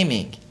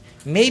swimming,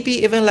 maybe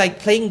even like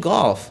playing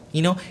golf.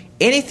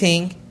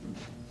 Anything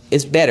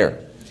is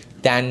better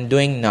than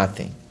doing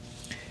nothing.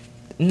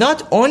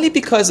 Not only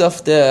because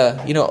of the,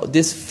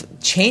 this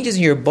changes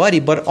in your body,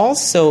 but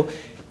also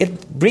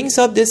it brings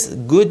up this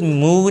good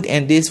mood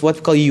and this what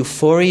we call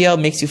euphoria,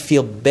 makes you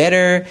feel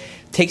better,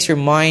 takes your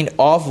mind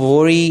off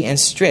worry and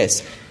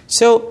stress.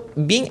 So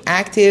being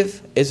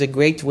active is a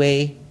great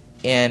way,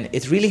 and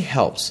it really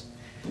helps.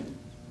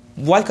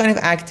 What kind of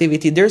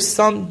activity? There's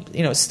some,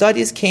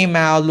 studies came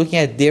out looking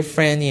at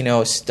different,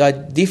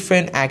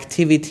 different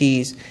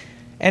activities,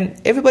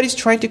 and everybody's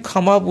trying to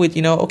come up with,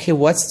 okay,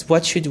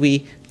 what should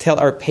we tell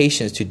our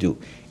patients to do?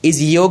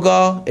 Is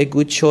yoga a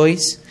good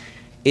choice?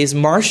 Is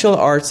martial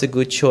arts a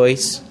good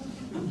choice?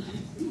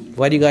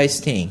 What do you guys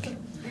think?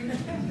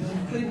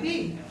 Could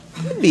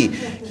be.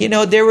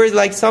 There were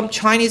like some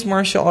Chinese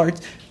martial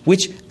arts,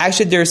 which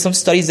actually there are some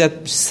studies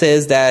that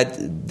says that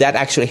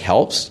actually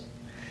helps.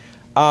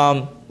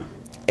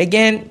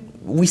 Again,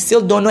 we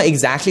still don't know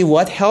exactly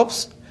what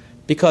helps,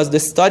 because the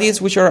studies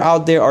which are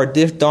out there are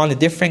done in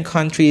different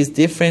countries,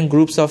 different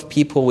groups of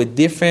people with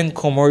different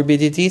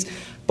comorbidities,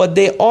 but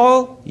they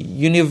all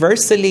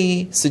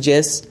universally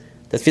suggest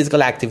that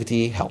physical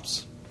activity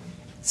helps.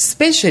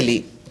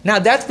 Especially, now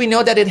that we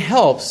know that it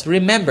helps,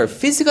 remember,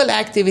 physical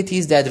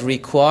activities that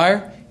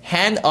require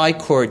hand-eye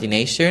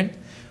coordination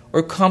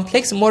or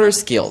complex motor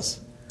skills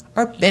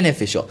are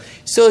beneficial.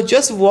 So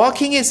just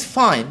walking is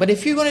fine, but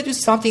if you're going to do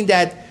something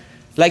that,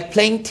 like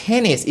playing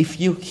tennis, if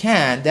you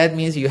can, that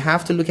means you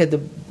have to look at the,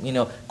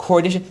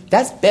 coordination.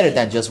 That's better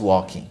than just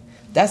walking.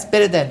 That's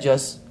better than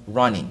just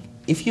running,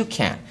 if you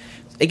can.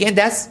 Again,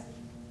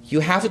 you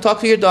have to talk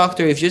to your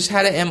doctor. If you just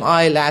had an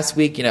MI last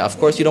week, of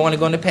course you don't want to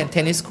go on the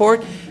tennis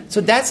court.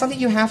 So that's something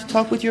you have to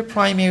talk with your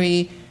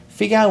primary,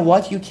 figure out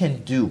what you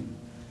can do.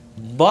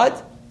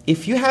 But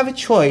if you have a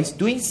choice,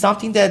 doing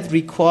something that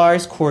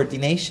requires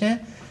coordination,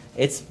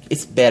 it's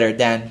better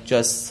than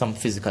just some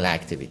physical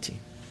activity.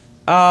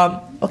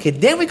 Okay,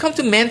 then we come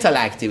to mental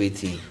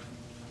activity.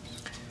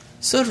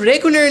 So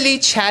regularly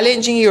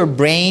challenging your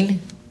brain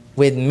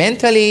with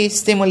mentally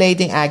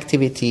stimulating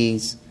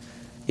activities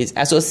is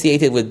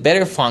associated with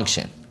better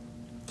function,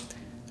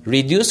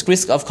 reduced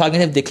risk of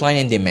cognitive decline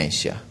and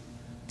dementia.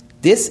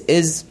 This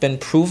has been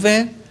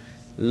proven,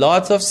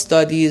 lots of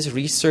studies,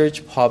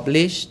 research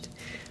published,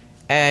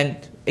 and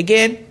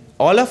again,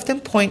 all of them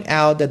point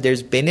out that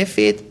there's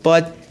benefit,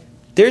 but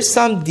there's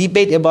some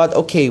debate about,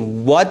 okay,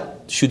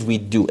 what should we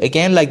do?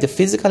 Again, like the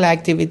physical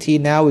activity,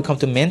 now we come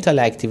to mental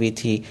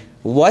activity.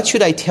 What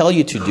should I tell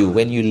you to do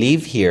when you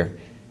leave here?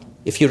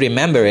 If you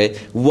remember it,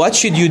 what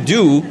should you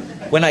do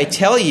when I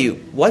tell you?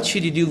 What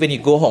should you do when you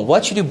go home?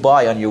 What should you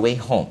buy on your way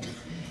home?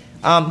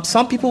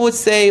 Some people would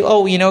say,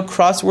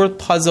 crossword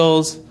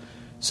puzzles,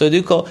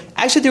 Sudoku.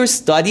 Actually, there were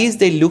studies,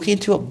 they look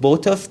into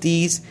both of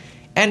these,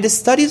 and the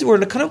studies were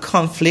kind of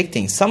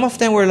conflicting. Some of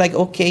them were like,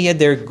 okay, yeah,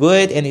 they're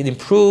good and it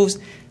improves.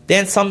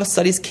 Then some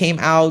studies came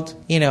out,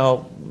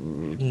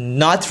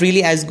 not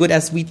really as good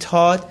as we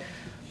thought.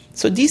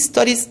 So these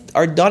studies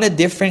are done at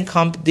different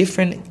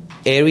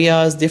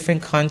areas,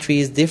 different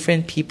countries,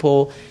 different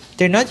people.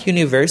 They're not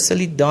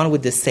universally done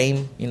with the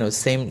same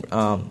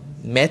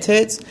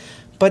methods.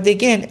 But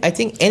again, I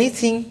think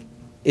anything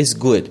is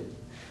good.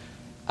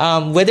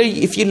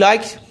 If you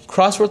like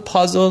crossword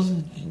puzzles,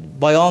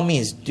 by all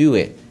means, do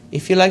it.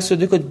 If you like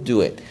Sudoku,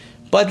 do it.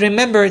 But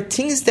remember,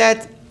 things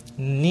that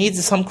need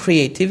some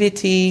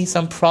creativity,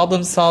 some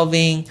problem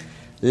solving,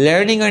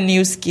 learning our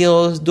new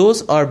skills,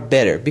 those are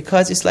better,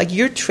 because it's like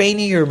you're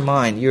training your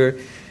mind. You're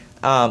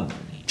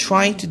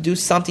trying to do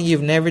something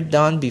you've never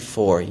done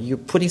before. You're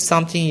putting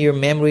something in your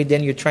memory,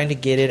 then you're trying to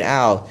get it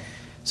out.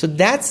 So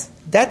that's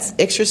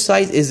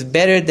exercise is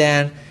better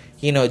than,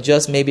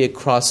 just maybe a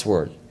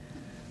crossword.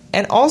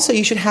 And also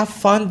you should have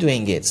fun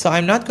doing it. So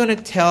I'm not going to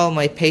tell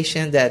my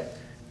patient that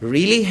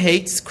really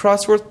hates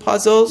crossword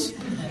puzzles,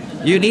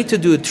 you need to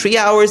do 3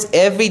 hours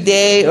every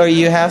day, or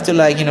you have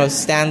to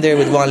stand there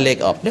with one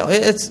leg up. No,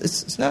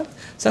 it's not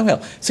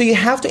somehow. So you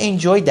have to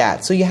enjoy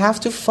that. So you have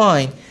to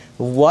find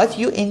what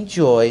you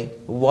enjoy,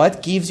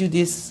 what gives you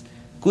this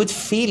good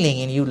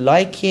feeling, and you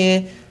like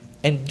it,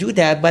 and do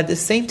that. But at the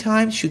same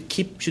time, should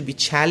be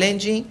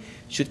challenging.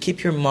 Should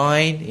keep your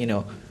mind,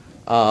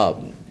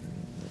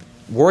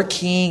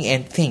 working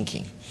and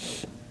thinking.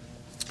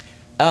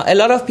 A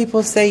lot of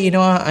people say,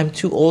 I'm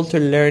too old to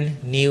learn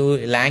new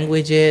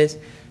languages.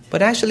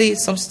 But actually,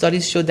 some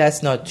studies show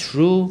that's not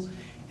true.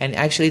 And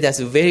actually, that's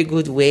a very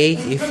good way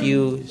if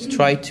you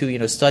try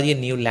to, study a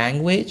new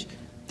language.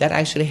 That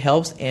actually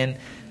helps. And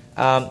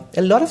a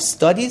lot of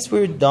studies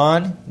were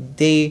done.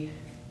 They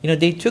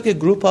took a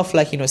group of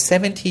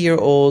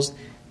 70-year-olds.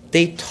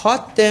 They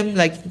taught them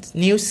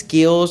new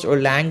skills or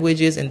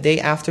languages. And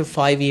after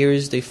 5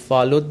 years, they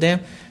followed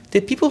them. The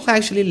people who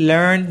actually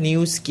learned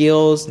new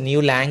skills, new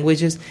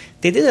languages,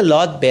 they did a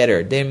lot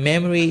better. Their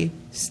memory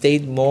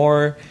stayed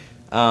more.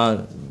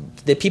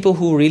 The people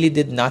who really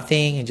did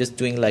nothing and just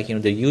doing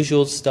the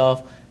usual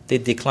stuff, they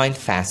declined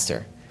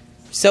faster.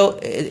 So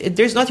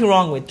there's nothing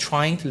wrong with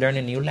trying to learn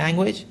a new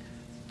language.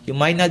 You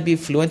might not be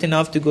fluent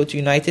enough to go to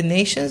United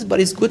Nations, but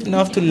it's good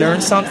enough to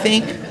learn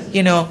something.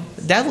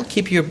 That will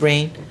keep your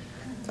brain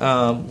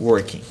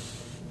working.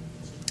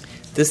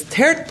 This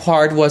third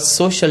part was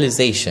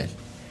socialization.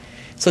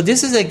 So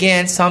this is,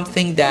 again,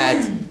 something that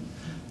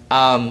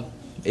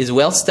is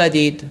well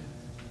studied.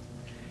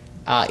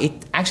 It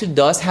actually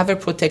does have a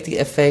protective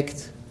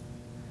effect.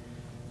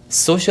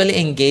 Social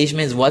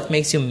engagement is what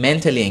makes you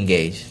mentally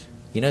engaged.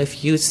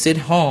 If you sit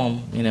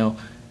home,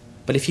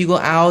 but if you go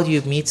out,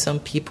 you meet some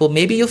people,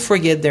 maybe you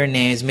forget their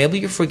names, maybe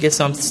you forget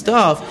some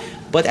stuff,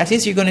 but at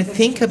least you're going to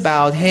think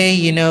about,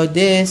 hey,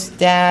 this,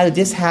 that,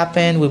 this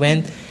happened, we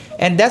went.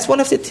 And that's one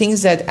of the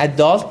things that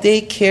adult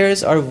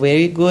daycares are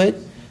very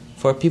good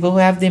for people who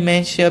have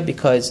dementia,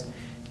 because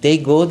they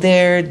go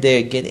there,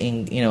 they're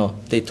getting,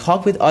 they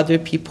talk with other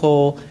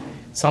people.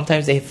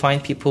 Sometimes they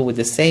find people with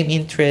the same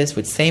interests,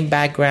 with same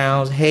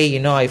backgrounds.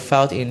 Hey, I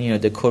fought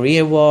in, the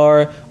Korea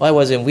War. Oh, I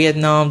was in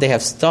Vietnam. They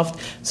have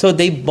stuff. So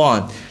they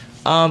bond.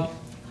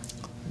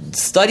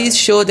 Studies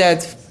show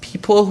that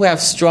people who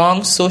have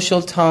strong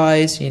social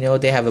ties,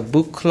 they have a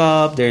book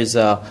club. There's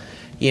a,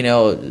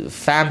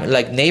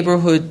 like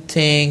neighborhood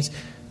things,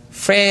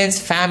 friends,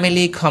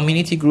 family,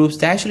 community groups.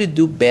 They actually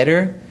do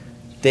better.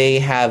 They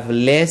have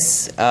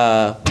less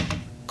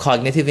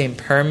cognitive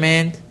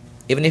impairment.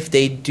 Even if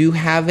they do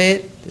have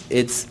it,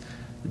 it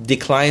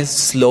declines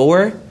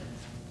slower.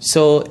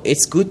 So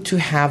it's good to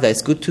have that.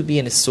 It's good to be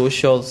in a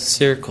social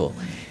circle.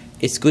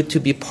 It's good to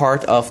be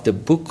part of the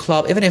book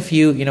club. Even if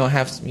you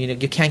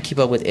you can't keep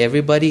up with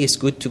everybody, it's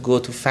good to go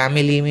to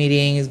family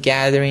meetings,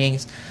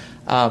 gatherings.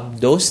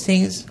 Those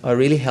things are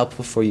really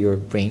helpful for your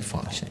brain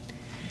function.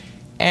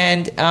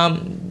 And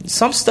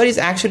some studies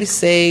actually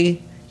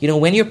say,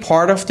 when you're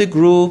part of the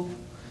group,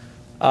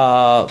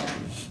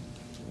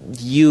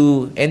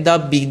 you end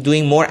up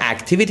doing more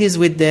activities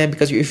with them,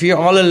 because if you're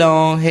all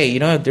alone, hey,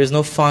 there's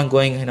no fun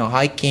going,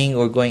 hiking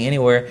or going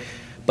anywhere.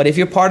 But if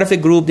you're part of a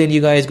group, then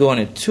you guys go on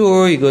a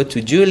tour, you go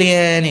to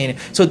Julian,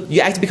 so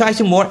you become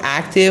actually more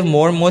active,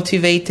 more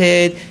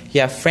motivated,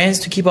 you have friends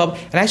to keep up,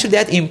 and actually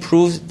that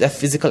improves the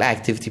physical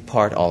activity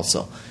part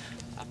also.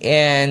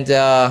 And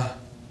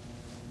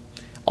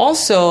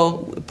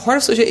also, part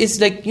of social is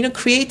like,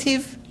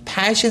 creative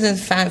passions and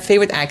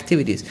favorite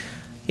activities.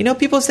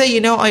 People say,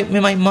 in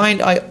my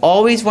mind, I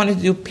always wanted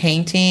to do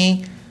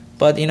painting,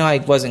 but, I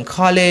was in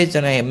college,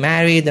 and I am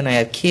married, and I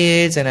have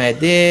kids, and I had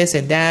this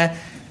and that.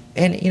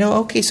 And,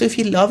 okay, so if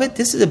you love it,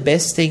 this is the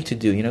best thing to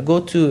do. Go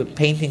to a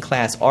painting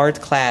class, art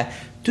class,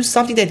 do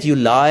something that you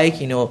like,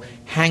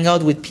 hang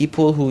out with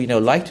people who,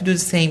 like to do the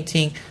same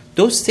thing.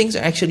 Those things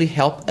actually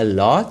help a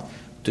lot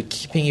to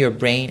keeping your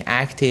brain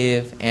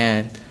active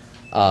and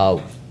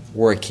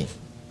working.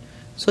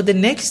 So the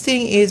next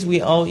thing is, we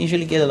all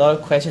usually get a lot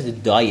of questions, the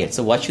diet.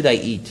 So what should I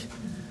eat?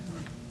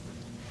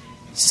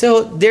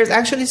 So there's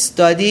actually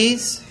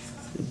studies,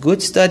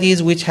 good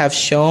studies, which have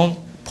shown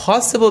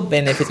possible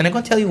benefits. And I'm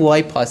going to tell you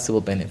why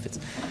possible benefits.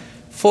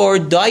 For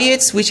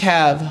diets which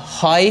have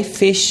high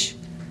fish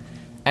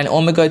and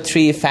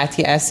omega-3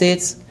 fatty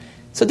acids,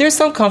 so there's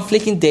some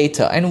conflicting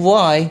data. And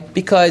why?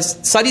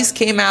 Because studies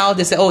came out,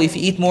 they said, if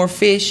you eat more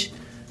fish,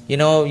 you're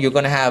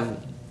going to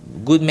have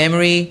good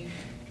memory.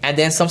 And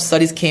then some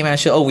studies came out and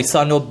showed, we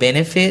saw no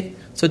benefit.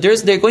 So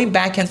they're going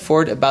back and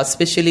forth about,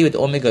 especially with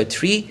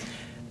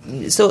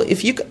omega-3. So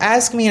if you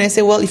ask me and I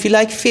say, if you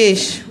like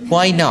fish,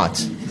 why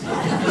not?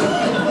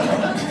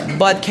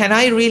 But can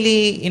I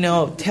really,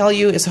 tell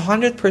you it's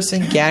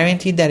 100%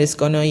 guaranteed that it's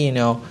going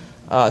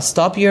to,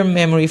 stop your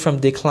memory from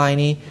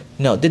declining?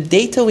 No, the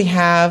data we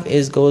have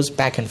goes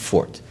back and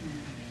forth.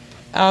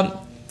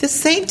 The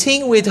same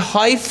thing with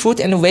high fruit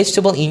and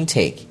vegetable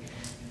intake.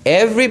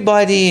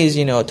 Everybody is,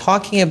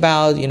 talking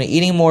about,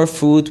 eating more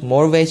fruit,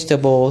 more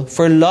vegetable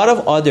for a lot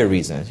of other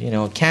reasons,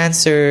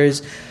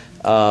 cancers,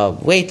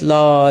 weight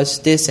loss,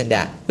 this and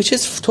that, which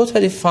is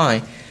totally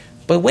fine.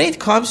 But when it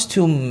comes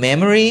to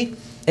memory,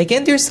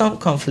 again, there's some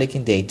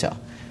conflicting data.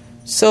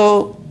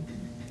 So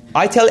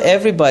I tell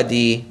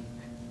everybody,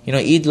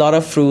 eat a lot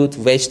of fruit,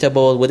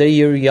 vegetable, whether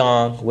you're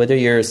young, whether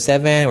you're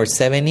 7 or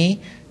 70,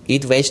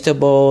 eat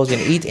vegetables,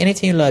 eat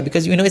anything you like,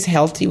 because it's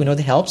healthy, we know it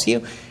helps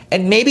you.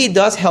 And maybe it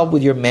does help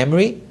with your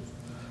memory.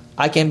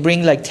 I can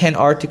bring like 10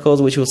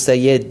 articles which will say,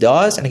 yeah, it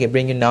does, and I can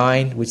bring you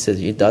 9 which says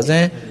it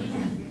doesn't.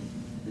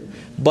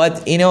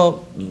 But,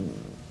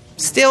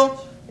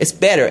 still, it's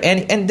better.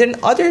 And then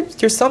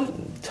there's some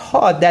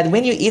thought that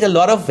when you eat a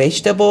lot of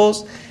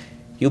vegetables,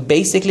 you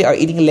basically are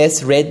eating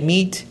less red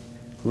meat,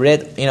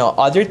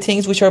 other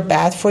things which are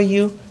bad for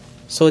you.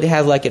 So they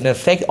have like an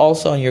effect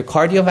also on your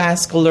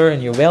cardiovascular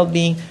and your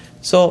well-being.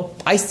 So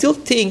I still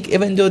think,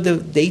 even though the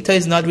data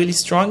is not really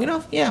strong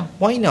enough,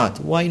 why not?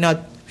 Why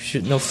not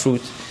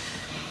fruit?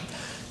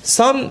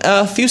 Some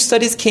few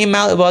studies came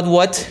out about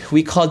what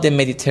we call the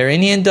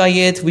Mediterranean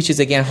diet, which is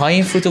again high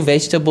in fruit and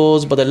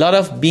vegetables, but a lot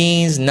of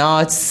beans,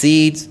 nuts,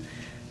 seeds.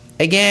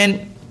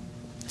 Again,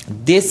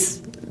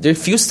 the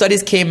few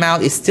studies came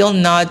out. It's still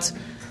not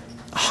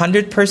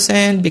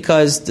 100%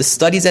 because the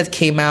studies that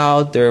came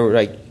out, they're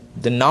like,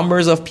 the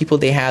numbers of people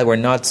they had were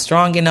not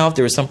strong enough.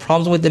 There were some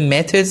problems with the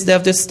methods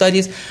of the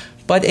studies.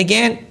 But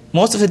again,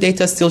 most of the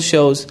data still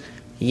shows,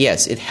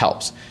 yes, it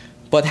helps.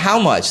 But how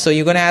much? So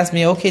you're going to ask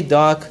me, okay,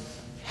 doc,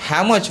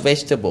 how much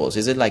vegetables?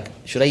 Is it like,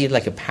 should I eat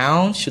like a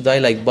pound? Should I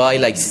like buy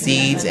like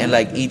seeds and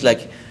like eat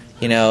like,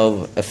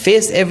 a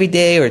fist every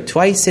day or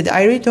twice a day?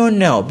 I really don't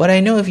know. But I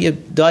know if your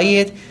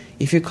diet,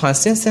 if you've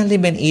consistently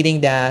been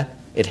eating that,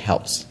 it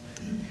helps.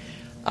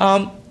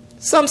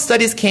 Some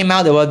studies came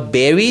out about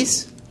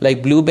berries,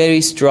 like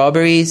blueberries,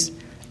 strawberries.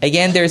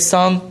 Again, there's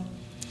some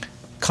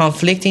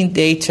conflicting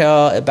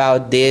data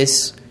about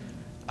this.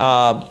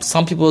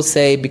 Some people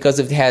say because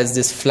it has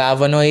this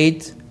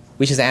flavonoid,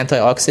 which is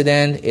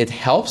antioxidant, it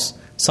helps.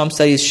 Some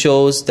studies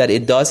shows that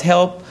it does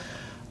help.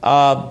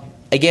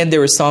 Again, there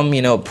were some,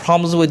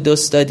 problems with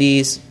those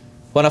studies.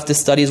 One of the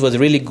studies was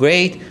really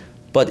great,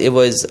 but it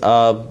was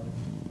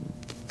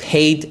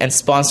paid and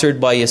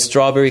sponsored by a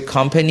strawberry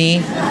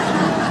company.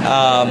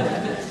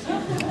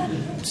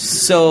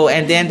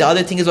 And then the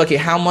other thing is, okay,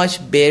 how much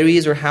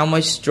berries or how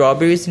much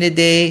strawberries in a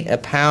day? A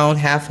pound,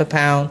 half a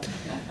pound?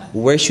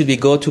 Where should we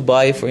go to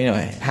buy for,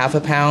 half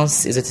a pound?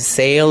 Is it a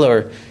sale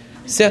or...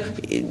 So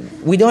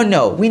we don't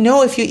know. We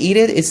know if you eat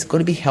it, it's going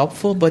to be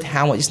helpful, but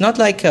how much? It's not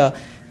like a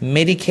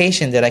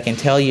medication that I can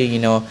tell you,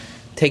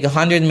 take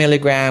 100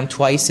 milligrams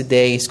twice a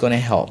day, it's going to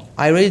help.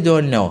 I really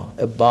don't know.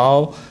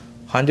 About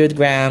 100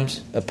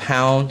 grams, a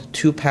pound,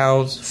 2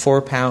 pounds,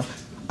 4 pounds.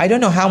 I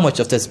don't know how much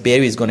of this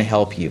berry is going to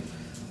help you.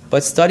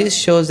 But studies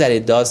shows that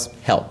it does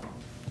help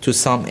to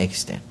some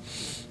extent.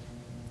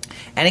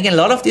 And again, a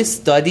lot of these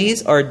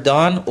studies are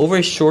done over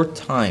a short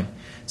time.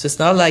 So it's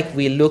not like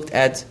we looked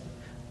at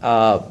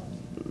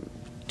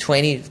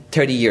 20,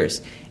 30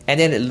 years. And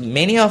then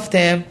many of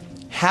them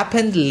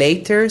happened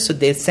later, so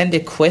they send a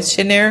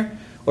questionnaire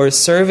or a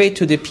survey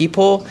to the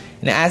people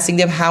and asking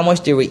them how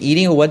much they were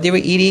eating or what they were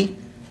eating.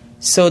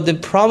 So the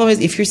problem is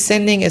if you're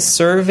sending a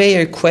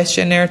survey or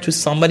questionnaire to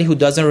somebody who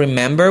doesn't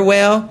remember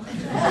well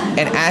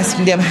and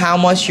asking them how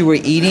much you were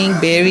eating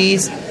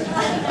berries,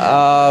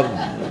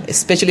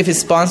 especially if it's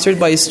sponsored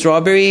by a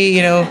strawberry,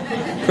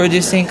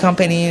 producing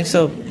company.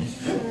 So,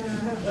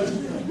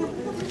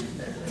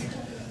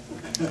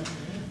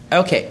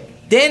 okay.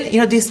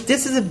 Then,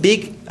 this is a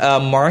big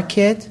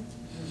market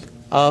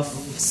of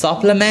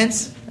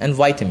supplements and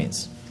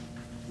vitamins.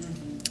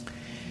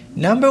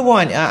 Number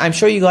one, I'm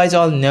sure you guys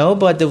all know,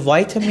 but the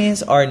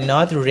vitamins are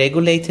not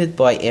regulated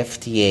by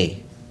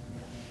FDA.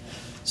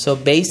 So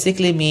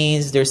basically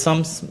means there's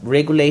some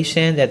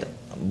regulation that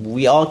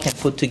we all can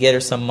put together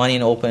some money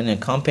and open a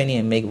company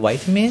and make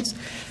vitamins,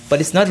 but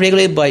it's not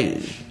regulated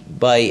by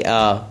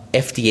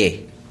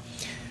FDA.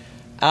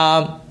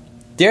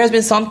 There has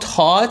been some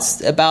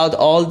thoughts about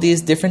all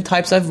these different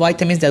types of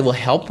vitamins that will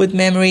help with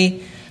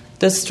memory.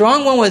 The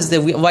strong one was the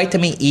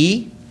vitamin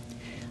E.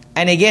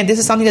 And again, this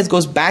is something that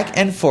goes back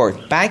and forth.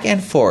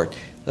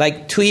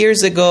 Like 2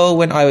 years ago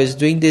when I was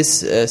doing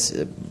this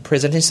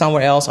presentation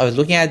somewhere else, I was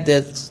looking at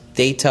the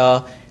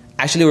data.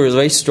 Actually, it was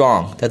very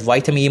strong that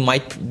vitamin E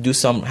might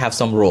have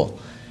some role.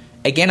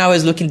 Again, I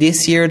was looking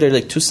this year, there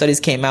were 2 studies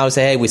came out and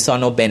said, hey, we saw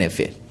no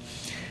benefit.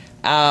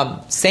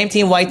 Same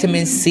thing,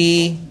 vitamin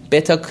C,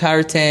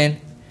 beta-carotene,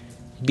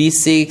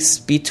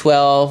 B6,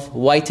 B12,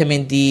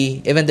 vitamin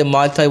D, even the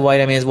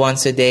multivitamins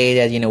once a day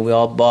that we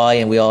all buy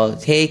and we all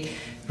take.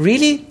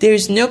 Really,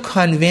 there's no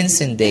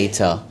convincing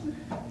data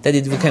that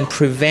it can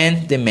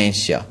prevent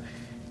dementia.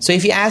 So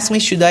if you ask me,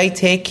 should I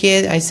take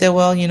it? I say,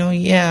 well,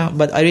 yeah,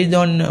 but I really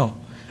don't know.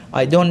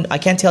 I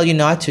can't tell you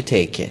not to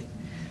take it.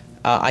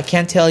 I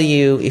can't tell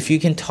you if you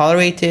can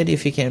tolerate it,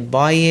 if you can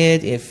buy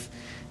it, if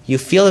you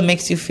feel it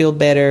makes you feel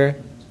better,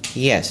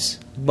 yes.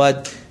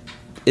 But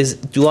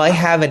do I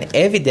have an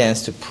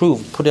evidence to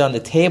put it on the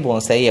table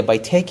and say, yeah, by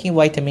taking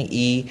vitamin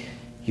E,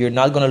 you're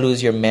not going to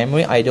lose your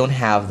memory? I don't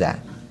have that.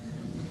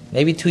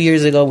 Maybe 2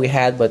 years ago we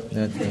had, but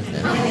no.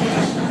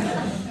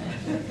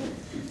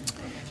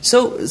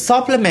 So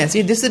supplements,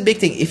 this is a big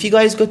thing. If you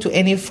guys go to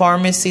any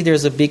pharmacy,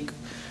 there's a big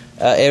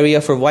area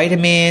for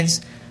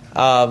vitamins.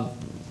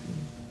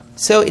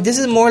 So this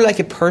is more like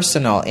a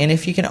personal. And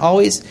if you can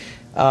always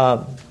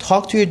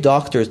talk to your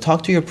doctor,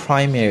 talk to your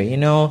primary,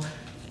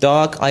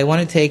 doc, I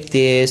want to take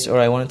this or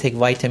I want to take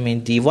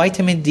vitamin D.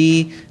 Vitamin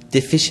D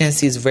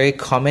deficiency is very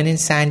common in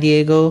San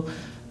Diego.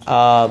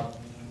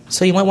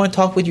 So you might want to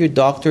talk with your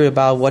doctor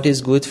about what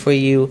is good for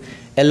you.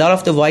 A lot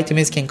of the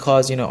vitamins can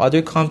cause,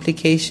 other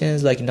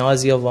complications like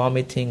nausea,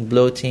 vomiting,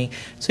 bloating.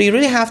 So you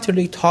really have to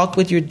really talk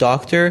with your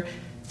doctor.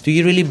 Do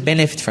you really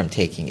benefit from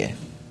taking it?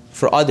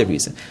 For other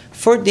reasons.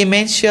 For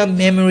dementia,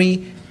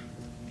 memory,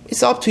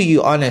 it's up to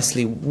you,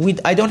 honestly.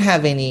 I don't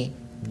have any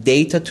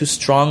data to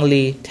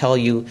strongly tell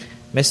you,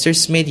 Mr.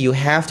 Smith, you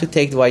have to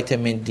take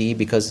vitamin D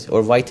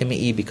or vitamin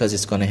E because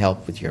it's going to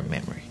help with your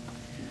memory.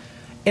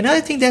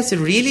 Another thing that's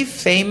really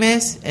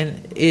famous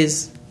and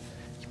is,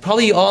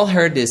 probably you all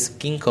heard this,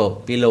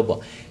 ginkgo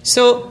biloba.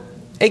 So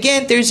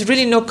again, there's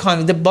really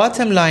the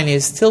bottom line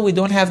is still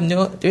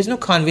there's no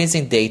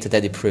convincing data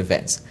that it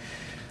prevents.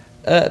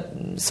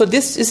 So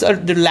this is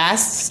the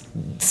last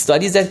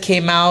studies that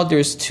came out.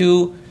 There's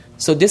 2.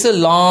 So this is a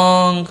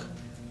long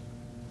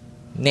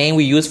name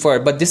we use for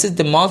it, but this is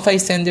the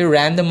multi-center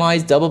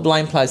randomized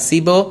double-blind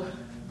placebo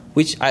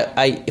which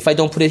I if I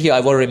don't put it here, I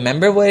will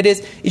remember what it is.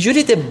 It's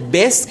usually the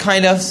best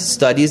kind of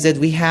studies that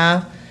we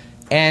have.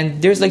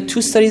 And there's like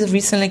 2 studies that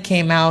recently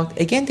came out.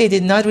 Again, they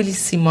did not really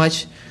see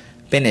much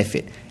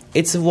benefit.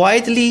 It's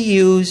widely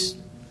used.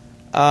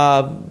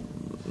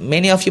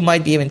 Many of you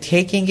might be even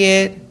taking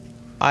it.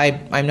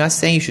 I'm not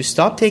saying you should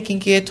stop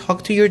taking it.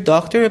 Talk to your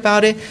doctor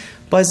about it.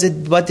 But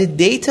the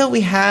data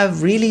we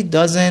have really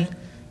doesn't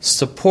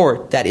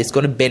support that it's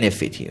going to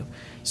benefit you.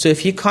 So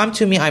if you come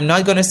to me, I'm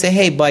not going to say,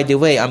 hey, by the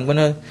way, I'm going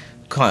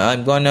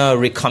to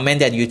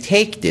recommend that you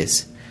take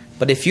this.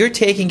 But if you're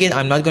taking it,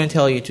 I'm not going to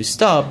tell you to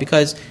stop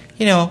because,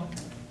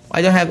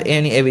 I don't have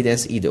any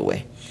evidence either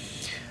way.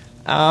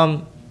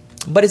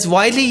 But it's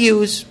widely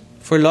used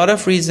for a lot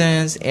of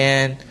reasons,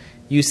 and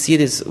you see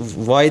it is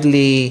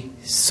widely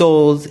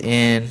sold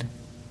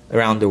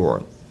around the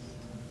world.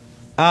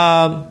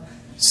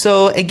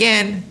 So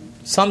again,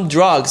 some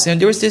drugs, and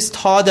there was this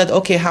thought that,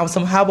 okay, how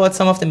about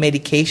some of the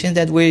medications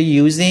that we're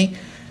using?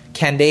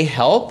 Can they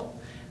help?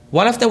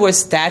 One of them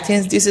was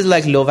statins. This is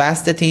like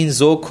lovastatin,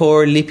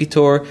 Zocor,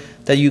 Lipitor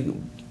that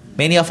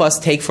many of us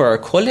take for our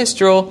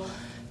cholesterol.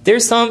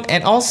 There's some,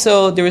 and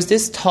also there was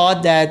this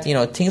thought that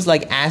things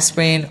like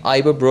aspirin,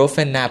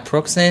 ibuprofen,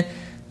 naproxen,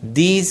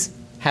 these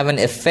have an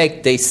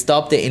effect. They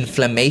stop the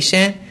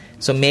inflammation,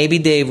 so maybe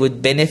they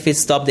would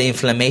stop the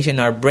inflammation in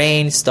our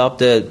brain, stop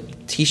the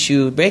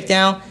tissue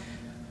breakdown.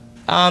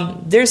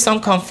 There's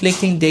some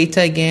conflicting data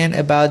again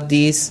about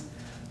these.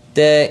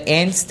 The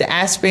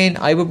aspirin,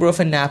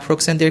 ibuprofen,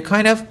 naproxen, they're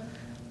kind of,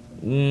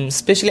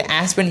 especially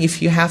aspirin,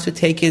 if you have to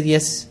take it,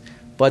 yes.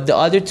 But the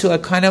other 2 are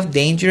kind of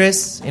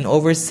dangerous. In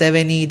over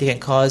 70, they can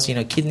cause,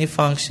 kidney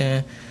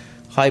function,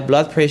 high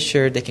blood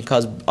pressure. They can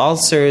cause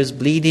ulcers,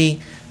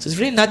 bleeding. So it's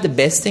really not the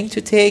best thing to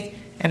take.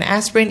 And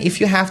aspirin, if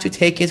you have to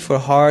take it for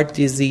heart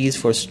disease,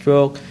 for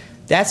stroke,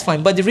 that's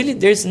fine. But really,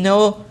 there's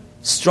no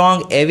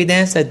strong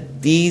evidence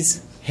that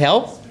these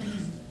help.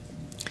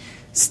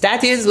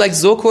 Statins like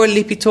Zocor,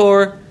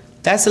 Lipitor,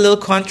 that's a little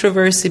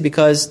controversy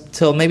because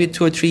till maybe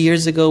 2 or 3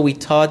 years ago, we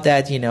thought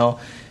that,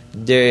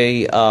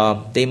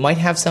 they might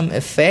have some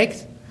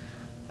effect.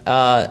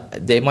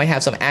 They might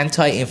have some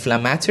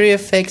anti-inflammatory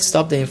effect,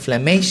 stop the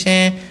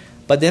inflammation.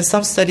 But then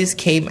some studies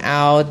came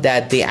out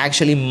that they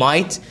actually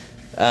might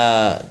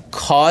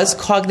cause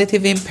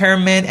cognitive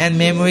impairment and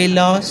memory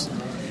loss.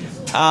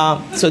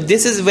 So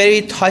this is a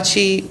very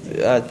touchy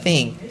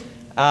thing.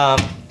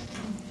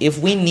 If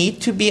we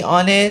need to be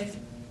on it,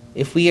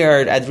 if we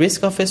are at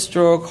risk of a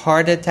stroke,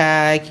 heart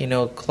attack,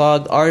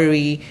 clogged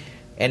artery,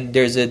 and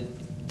there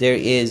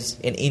is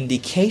an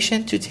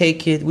indication to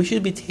take it, we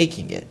should be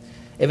taking it,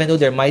 even though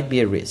there might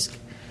be a risk.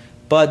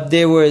 But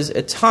there was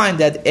a time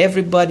that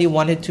everybody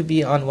wanted to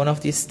be on one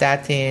of these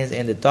statins,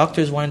 and the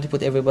doctors wanted to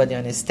put everybody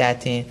on a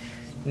statin.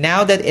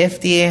 Now that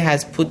FDA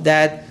has put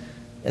that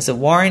as a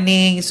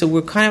warning, so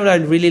we're kind of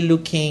like really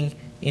looking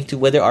into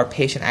whether our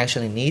patient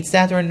actually needs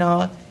that or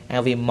not,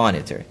 and we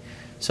monitor.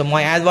 So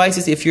my advice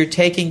is if you're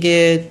taking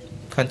it,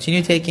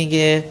 continue taking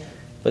it,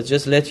 but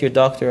just let your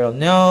doctor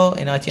know.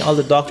 And I think all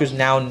the doctors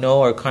now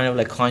know, are kind of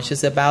like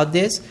conscious about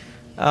this.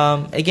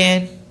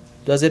 Again,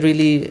 does it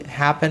really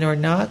happen or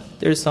not?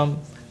 There's some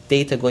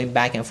data going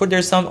back and forth.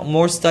 There's some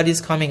more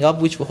studies coming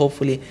up which will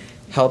hopefully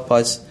help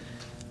us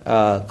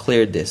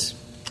clear this.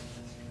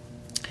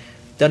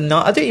 The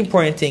other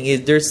important thing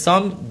is there's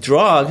some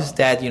drugs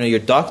that your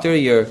doctor,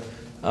 your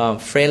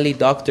friendly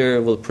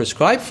doctor will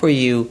prescribe for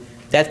you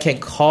that can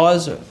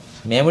cause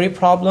memory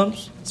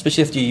problems,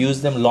 especially if you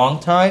use them long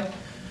time.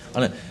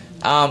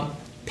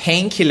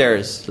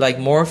 Painkillers like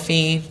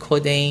morphine,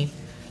 codeine.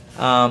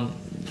 As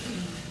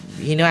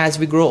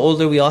we grow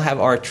older, we all have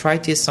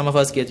arthritis. Some of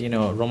us get,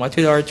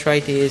 rheumatoid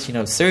arthritis,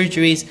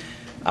 surgeries.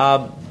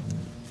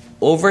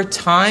 Over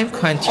time,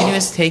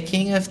 continuous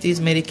taking of these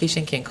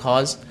medications can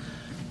cause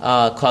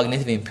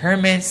cognitive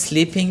impairment.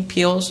 Sleeping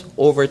pills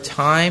over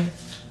time.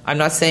 I'm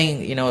not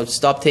saying,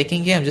 stop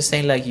taking it. I'm just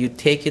saying, like, you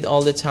take it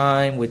all the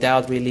time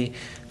without really...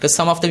 Because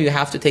some of them you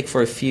have to take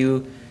for a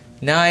few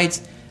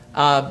nights.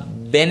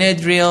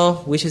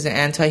 Benadryl, which is an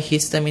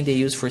antihistamine they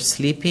use for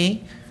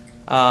sleeping.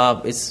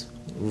 It's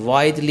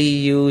widely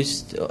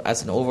used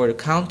as an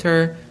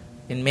over-the-counter.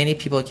 And many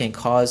people can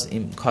cause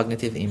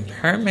cognitive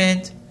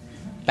impairment.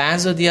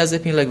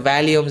 Benzodiazepine like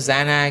Valium,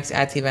 Xanax,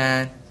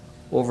 Ativan,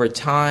 over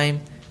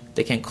time,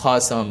 they can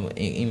cause some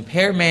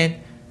impairment.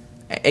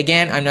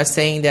 Again, I'm not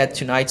saying that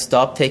tonight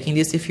stop taking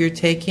this if you're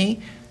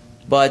taking,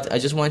 but I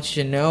just want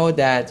you to know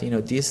that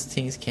these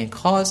things can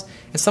cause,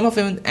 and some of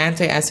them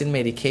anti-acid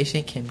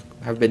medication can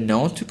have been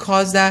known to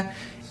cause that.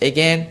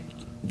 Again,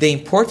 the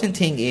important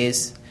thing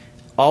is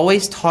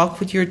always talk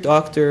with your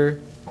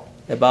doctor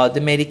about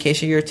the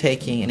medication you're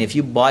taking, and if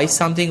you buy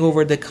something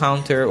over the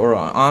counter or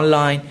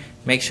online,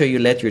 make sure you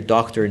let your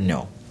doctor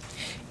know.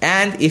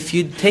 And if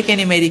you take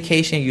any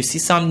medication, you see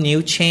some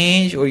new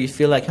change, or you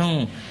feel like,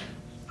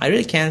 I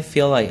really can't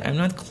feel like I'm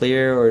not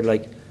clear, or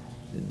like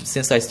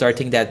since I started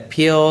taking that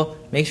pill,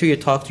 make sure you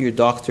talk to your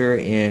doctor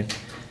and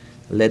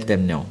let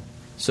them know.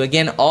 So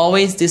again,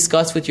 always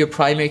discuss with your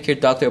primary care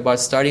doctor about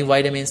starting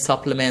vitamin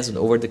supplements and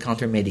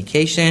over-the-counter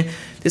medication.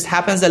 This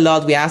happens a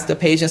lot. We ask the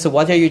patient, so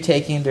what are you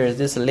taking? There's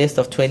this list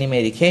of 20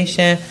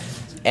 medication.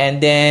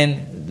 And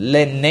then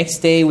next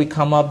day we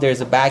come up,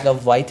 there's a bag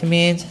of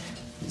vitamins.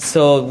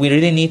 So we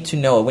really need to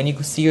know. When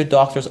you see your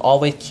doctors,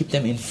 always keep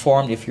them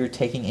informed if you're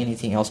taking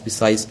anything else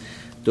besides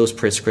those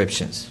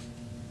prescriptions.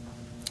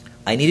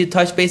 I need to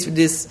touch base with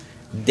this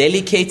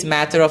delicate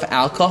matter of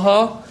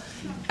alcohol.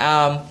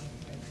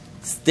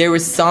 There were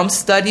some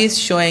studies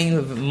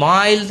showing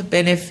mild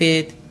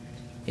benefit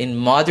in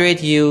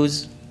moderate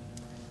use,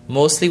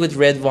 mostly with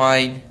red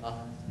wine.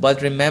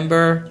 But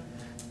remember,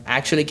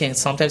 actually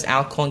sometimes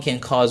alcohol can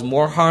cause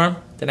more harm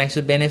than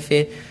actual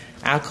benefit.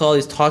 Alcohol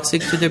is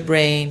toxic to the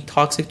brain,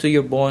 toxic to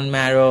your bone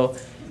marrow,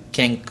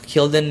 can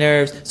kill the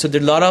nerves. So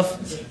there are a lot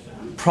of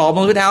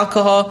problems with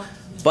alcohol.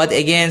 But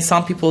again,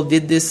 some people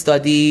did these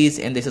studies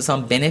and they saw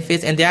some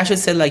benefits. And they actually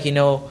said, like,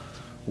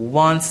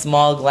 one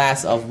small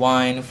glass of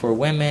wine for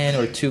women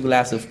or 2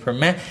 glasses per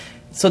man.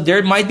 So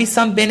there might be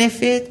some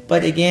benefit.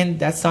 But again,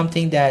 that's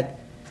something that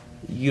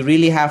you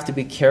really have to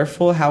be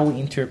careful how we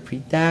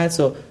interpret that.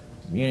 So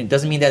it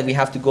doesn't mean that we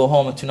have to go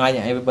home tonight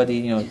and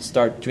everybody,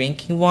 start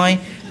drinking wine,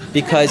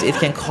 because it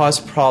can cause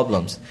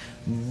problems.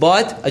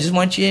 But I just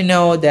want you to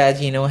know that,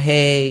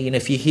 hey,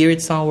 if you hear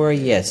it somewhere,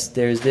 yes,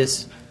 there's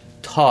this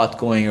thought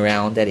going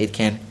around that it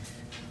can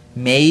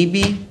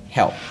maybe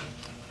help.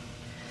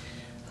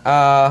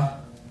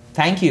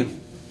 Thank you.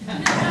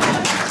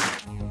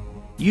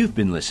 You've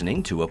been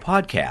listening to a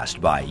podcast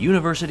by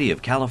University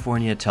of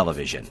California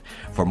Television.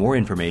 For more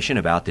information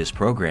about this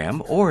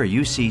program or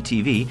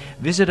UCTV,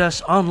 visit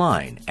us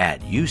online at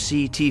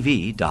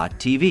uctv.tv.